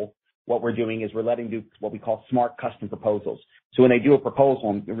salespeople, what we're doing is we're letting do what we call smart custom proposals. So when they do a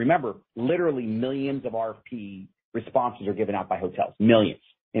proposal, and remember, literally millions of RFP responses are given out by hotels, millions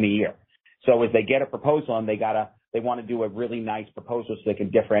in a year. So as they get a proposal and they want to do a really nice proposal so they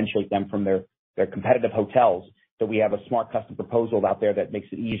can differentiate them from their competitive hotels. So we have a smart custom proposal out there that makes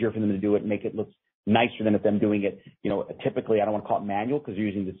it easier for them to do it and make it look nicer than if them doing it, typically I don't want to call it manual because you're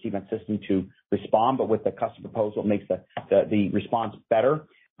using the Cvent system to respond, but with the custom proposal, it makes the response better.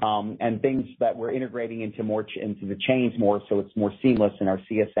 And things that we're integrating into the chains more, so it's more seamless in our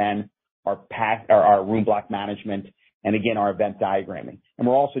CSN, our room block management, and again, our event diagramming. And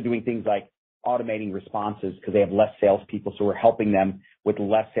we're also doing things like automating responses because they have less salespeople, so we're helping them with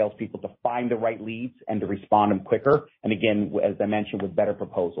less salespeople to find the right leads and to respond them quicker. And again, as I mentioned, with better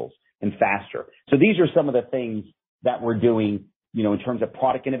proposals and faster. So these are some of the things that we're doing, in terms of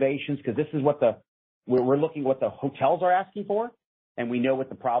product innovations, because this is we're looking what the hotels are asking for. And we know what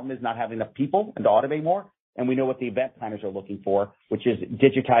the problem is, not having enough people and to automate more. And we know what the event planners are looking for, which is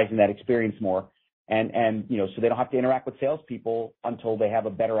digitizing that experience more. And so they don't have to interact with salespeople until they have a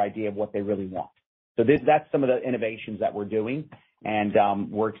better idea of what they really want. So that's some of the innovations that we're doing. And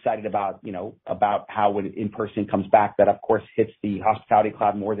we're excited about how when in-person comes back, that of course hits the Hospitality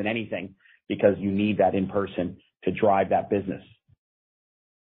Cloud more than anything, because you need that in-person to drive that business.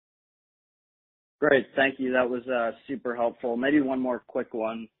 Great. Thank you. That was super helpful. Maybe one more quick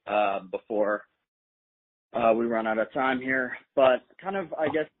one before we run out of time here. But kind of, I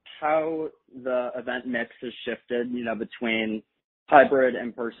guess, how the event mix has shifted, between hybrid,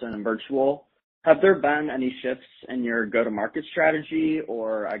 in-person, and virtual. Have there been any shifts in your go-to-market strategy,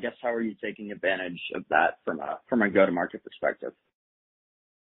 or I guess how are you taking advantage of that from a go-to-market perspective?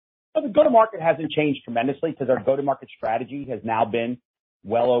 Well, the go-to-market hasn't changed tremendously because our go-to-market strategy has now been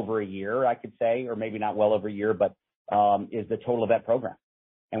well over a year, I could say, or maybe not well over a year, but is the total event program.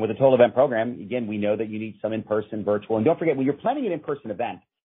 And with the total event program, again, we know that you need some in-person, virtual. And don't forget, when you're planning an in-person event,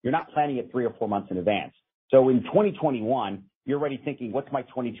 you're not planning it 3 or 4 months in advance. So in 2021, you're already thinking, what's my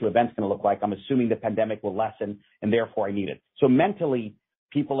 22 events going to look like? I'm assuming the pandemic will lessen, and therefore I need it. So mentally,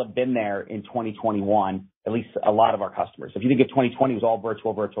 people have been there in 2021, at least a lot of our customers. If you think of 2020 was all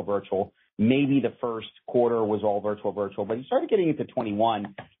virtual, maybe the first quarter was all virtual, but you started getting into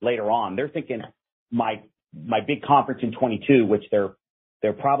 21 later on. They're thinking my big conference in 22, which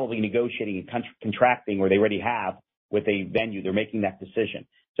they're probably negotiating and contracting, or they already have, with a venue. They're making that decision.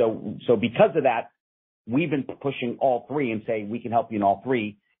 So because of that, we've been pushing all three and say we can help you in all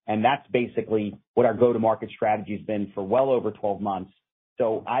three. And that's basically what our go-to-market strategy has been for well over 12 months.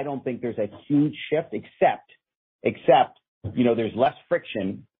 So I don't think there's a huge shift except, there's less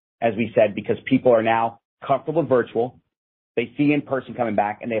friction, as we said, because people are now comfortable with virtual. They see in-person coming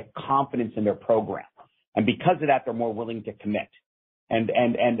back and they have confidence in their program. And because of that, they're more willing to commit. And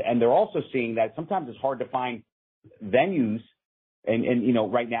they're also seeing that sometimes it's hard to find venues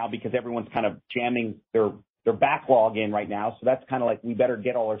and right now because everyone's kind of jamming their backlog in right now. So that's kind of like, we better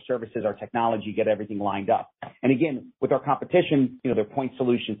get all our services, our technology, get everything lined up. And again, with our competition, they're point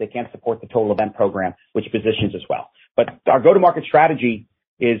solutions. They can't support the total event program, which positions as well. But our go-to-market strategy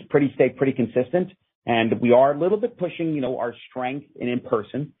is stay pretty consistent. And we are a little bit pushing, our strength in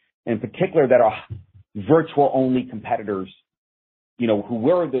person, in particular that our virtual only competitors, who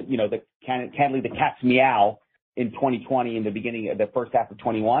were candidly the cat's meow in 2020 in the beginning of the first half of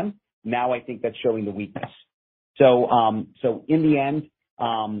 21. Now I think that's showing the weakness. So in the end,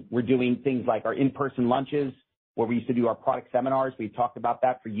 we're doing things like our in-person lunches where we used to do our product seminars. We talked about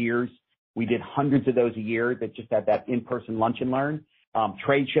that for years. We did hundreds of those a year that just had that in-person lunch and learn.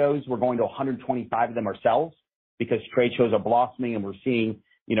 Trade shows, we're going to 125 of them ourselves because trade shows are blossoming and we're seeing,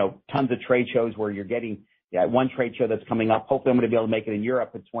 tons of trade shows where you're getting one trade show that's coming up. Hopefully I'm going to be able to make it in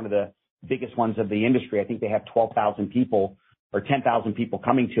Europe. It's one of the biggest ones of the industry. I think they have 12,000 people or 10,000 people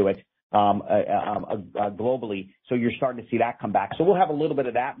coming to it globally. So you're starting to see that come back. So we'll have a little bit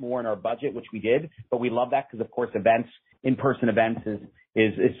of that more in our budget, which we did, but we love that because of course in-person events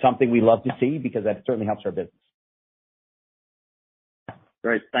is something we love to see because that certainly helps our business.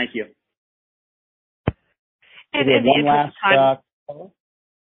 Great. Thank you. And in the interest of time,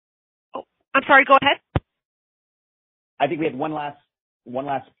 I'm sorry, go ahead. I think we had one last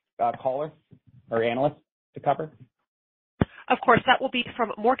caller or analyst to cover. Of course, that will be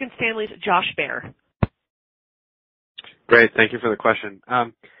from Morgan Stanley's Josh Baer. Great. Thank you for the question.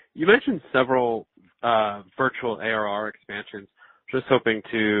 You mentioned several virtual ARR expansions. Just hoping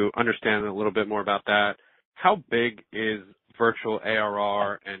to understand a little bit more about that. How big is virtual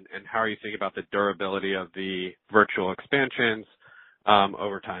ARR and how are you thinking about the durability of the virtual expansions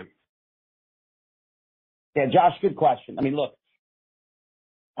over time? Yeah, Josh, good question. I mean, look,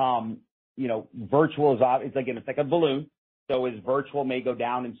 virtual is it's like a balloon. So as virtual may go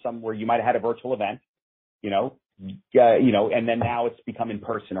down in some where you might have had a virtual event, and then now it's become in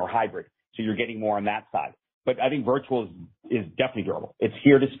person or hybrid. So you're getting more on that side. But I think virtual is definitely durable. It's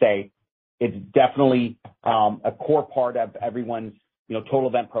here to stay. It's definitely a core part of everyone's, total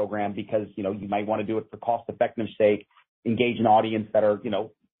event program because, you might want to do it for cost effectiveness sake, engage an audience that are,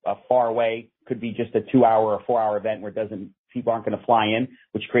 far away. Could be just a 2-hour or 4-hour event where people aren't going to fly in,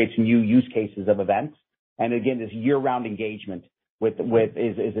 which creates new use cases of events. And again, this year-round engagement is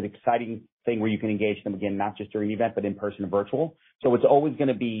an exciting thing where you can engage them again, not just during the event, but in person and virtual. So it's always going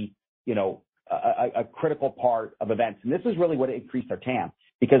to be, a critical part of events. And this is really what increased our TAM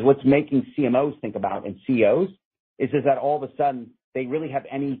because what's making CMOs think about and CEOs is that all of a sudden they really have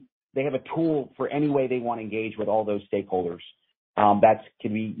they have a tool for any way they want to engage with all those stakeholders. That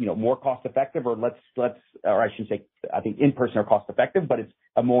can be, more cost effective or or I should say, I think in person are cost effective, but it's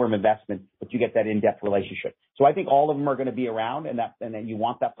a more of investment, but you get that in-depth relationship. So I think all of them are going to be around and then you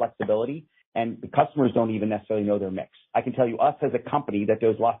want that flexibility and the customers don't even necessarily know their mix. I can tell you us as a company that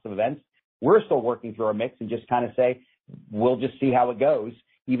does lots of events, we're still working through our mix and just kind of say, we'll just see how it goes.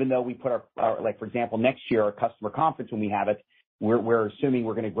 Even though we put our like, for example, next year, our customer conference, when we have it, we're assuming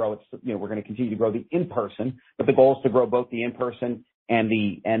we're going to grow it, we're going to continue to grow the in-person, but the goal is to grow both the in-person and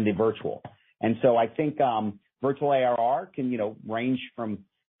the virtual. And so I think, virtual ARR can, range from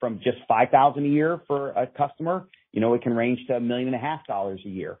just $5,000 a year for a customer, it can range to $1.5 million a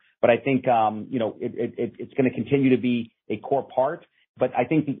year. But I think, it's going to continue to be a core part, but I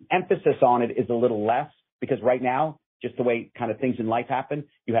think the emphasis on it is a little less because right now, just the way kind of things in life happen,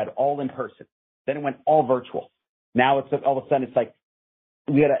 you had all in person, then it went all virtual. Now it's all of a sudden it's like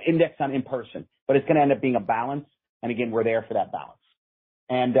we had an index on in person, but it's going to end up being a balance. And again, we're there for that balance.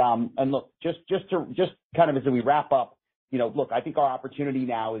 And look, just kind of as we wrap up, look, I think our opportunity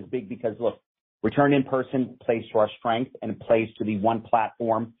now is big because look, return in person plays to our strength and it plays to the one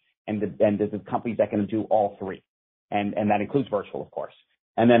platform and the companies that can do all three. And that includes virtual, of course.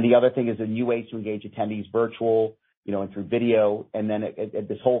 And then the other thing is a new ways to engage attendees virtual, and through video, and then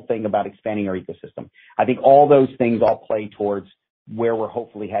this whole thing about expanding our ecosystem. I think all those things all play towards where we're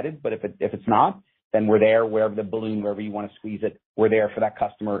hopefully headed, but if it's not, then we're there wherever the balloon, wherever you want to squeeze it, we're there for that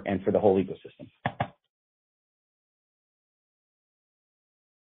customer and for the whole ecosystem.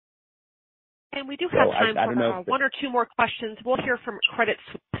 And we do have time I don't know for one or two more questions. We'll hear from Credit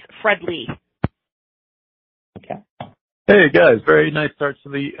Suisse, Fred Lee. Okay. Hey guys, very nice start to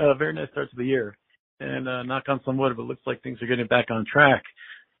the year. And knock on some wood, but it looks like things are getting back on track.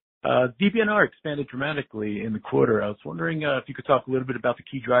 DBNR expanded dramatically in the quarter. I was wondering if you could talk a little bit about the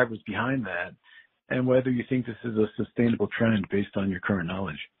key drivers behind that and whether you think this is a sustainable trend based on your current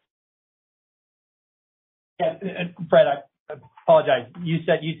knowledge. Yeah, Fred, I apologize. You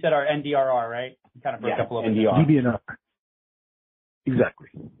said our NDRR, right? You kind of broke up a little bit. DBNR. Exactly.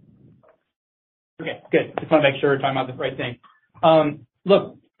 Okay, good. Just want to make sure we're talking about the right thing.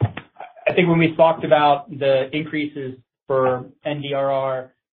 Look, I think when we talked about the increases for NDRR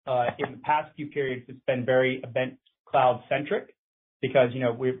in the past few periods, it's been very Event Cloud centric because,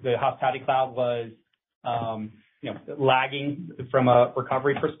 the Hospitality Cloud was, lagging from a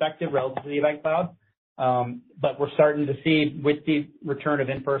recovery perspective relative to the Event Cloud. But we're starting to see with the return of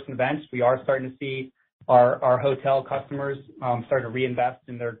in-person events, we are starting to see our hotel customers start to reinvest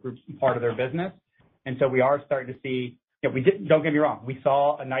in their groups part of their business. And so we are starting to see, don't get me wrong, we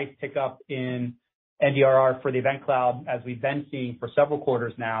saw a nice tick up in NDRR for the Event Cloud as we've been seeing for several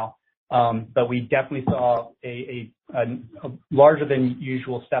quarters now. But we definitely saw a larger than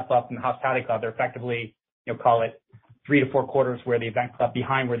usual step up in the Hospitality Cloud. They're effectively, call it 3 to 4 quarters where the Event Cloud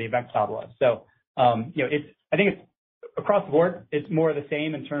behind where the Event Cloud was. So, I think it's across the board. It's more of the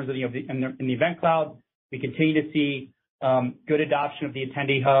same in terms of, in the Event Cloud, we continue to see good adoption of the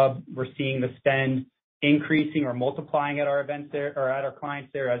Attendee Hub. We're seeing the spend increasing or multiplying at our events there or at our clients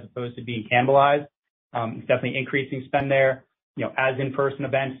there as opposed to being cannibalized. It's definitely increasing spend there. As in-person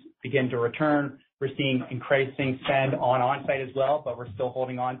events begin to return, we're seeing increasing spend on-site as well, but we're still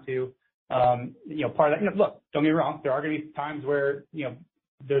holding on to, part of that. Look, don't get me wrong. There are going to be times where,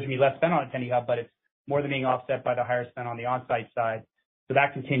 there's going to be less spend on Attendee Hub, but it's more than being offset by the higher spend on the on-site side. So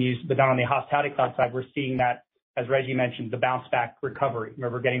that continues. But then on the Hospitality Cloud side, we're seeing that, as Reggie mentioned, the bounce back recovery.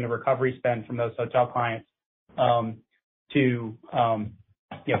 Remember, we're getting the recovery spend from those hotel clients to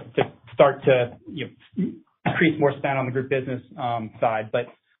start to increase more spend on the group business side. But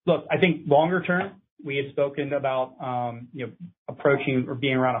look, I think longer term, we had spoken about approaching or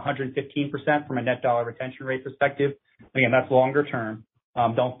being around 115% from a net dollar retention rate perspective. Again, that's longer term.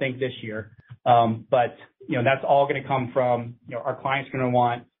 Don't think this year. But that's all going to come from our clients are going to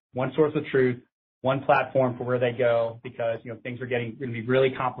want one source of truth, one platform for where they go because things are going to be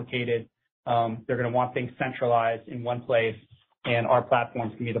really complicated. They're going to want things centralized in one place, and our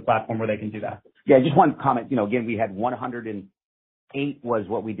platforms can be the platform where they can do that. Yeah, just one comment. Again, we had 108 was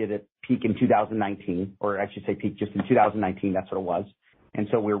what we did at peak in 2019, or I should say peak just in 2019. That's what it was. And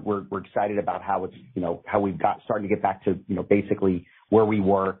so we're excited about how it's how we've starting to get back to basically where we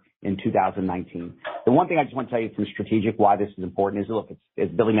were in 2019. The one thing I just want to tell you from strategic why this is important is look, as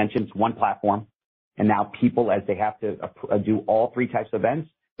Billy mentioned, it's one platform, and now people as they have to do all 3 types of events,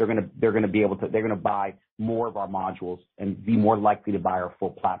 they're going to buy more of our modules and be more likely to buy our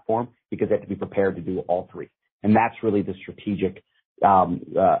full platform because they have to be prepared to do all 3. And that's really the strategic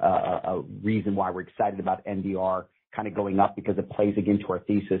reason why we're excited about NDR kind of going up because it plays again to our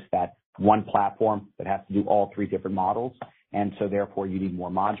thesis that one platform that has to do all 3 different models. And so therefore you need more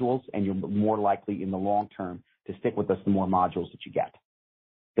modules and you're more likely in the long term to stick with us the more modules that you get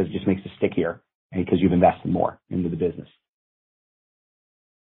because it just makes it stickier and because you've invested more into the business.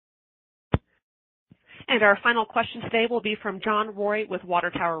 And our final question today will be from John Roy with Water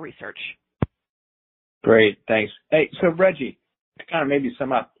Tower Research. Great, thanks. Hey, so Reggie, to kind of maybe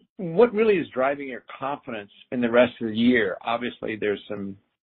sum up, what really is driving your confidence in the rest of the year? Obviously, there's some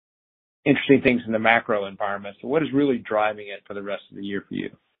interesting things in the macro environment. So what is really driving it for the rest of the year for you?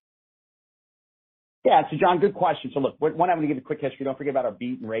 Yeah, so John, good question. So look, one, I'm going to give a quick history. Don't forget about our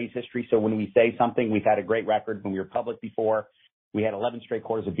beat and raise history. So when we say something, we've had a great record when we were public before. We had 11 straight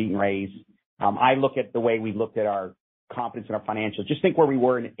quarters of beat and raise. I look at the way we looked at our confidence in our financials. Just think where we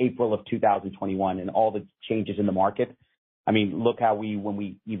were in April of 2021 and all the changes in the market. I mean, look how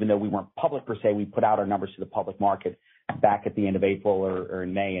even though we weren't public per se, we put out our numbers to the public market back at the end of April or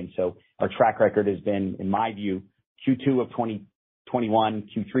in May. And so our track record has been, in my view, Q2 of 2021,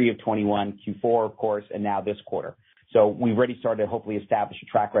 Q3 of 21, Q4, of course, and now this quarter. So we've already started to hopefully establish a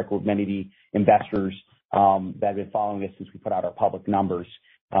track record with many of the investors that have been following us since we put out our public numbers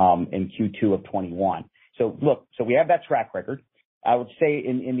in Q2 of 21. So look, so we have that track record. I would say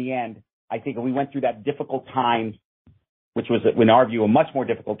in the end, I think we went through that difficult time, which was, in our view, a much more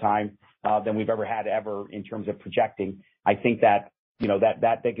difficult time than we've ever had in terms of projecting. I think that,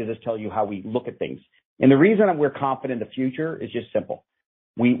 that gives us tell you how we look at things. And the reason we're confident in the future is just simple.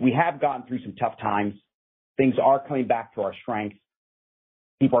 We have gotten through some tough times. Things are coming back to our strength.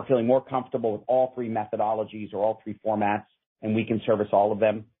 People are feeling more comfortable with all three methodologies or all three formats, and we can service all of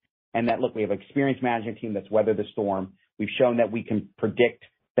them. And that, look, we have an experienced management team that's weathered the storm. We've shown that we can predict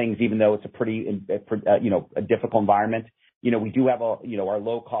things even though it's a pretty, a difficult environment. We do have our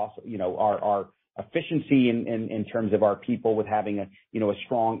low cost, our efficiency in terms of our people with having a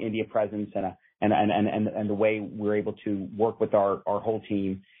strong India presence and the way we're able to work with our whole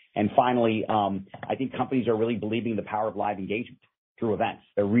team. And finally, I think companies are really believing the power of live engagement through events.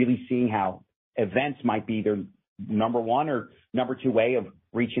 They're really seeing how events might be their number one or number two way of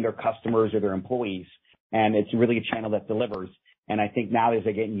reaching their customers or their employees. And it's really a channel that delivers. And I think now as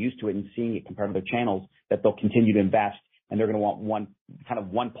they're getting used to it and seeing it compared to their channels, that they'll continue to invest and they're going to want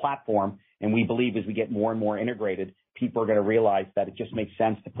one platform. And we believe as we get more and more integrated, people are going to realize that it just makes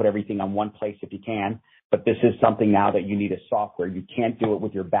sense to put everything on one place if you can. But this is something now that you need a software. You can't do it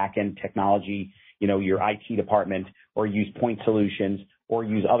with your back-end technology, your IT department, or use point solutions, or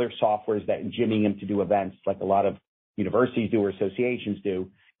use other softwares that jimming them to do events like a lot of universities do or associations do.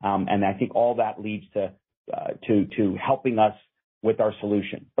 And I think all that leads to helping us with our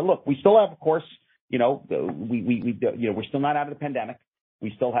solution. But look, we still have, of course, we're still not out of the pandemic.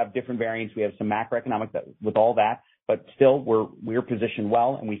 We still have different variants. We have some macroeconomic with all that, but still we're positioned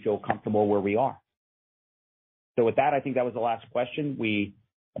well and we feel comfortable where we are. So with that, I think that was the last question. We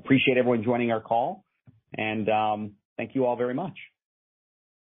appreciate everyone joining our call, and thank you all very much.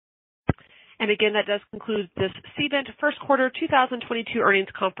 And again, that does conclude this Cvent first quarter 2022 earnings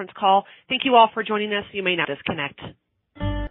conference call. Thank you all for joining us. You may now disconnect.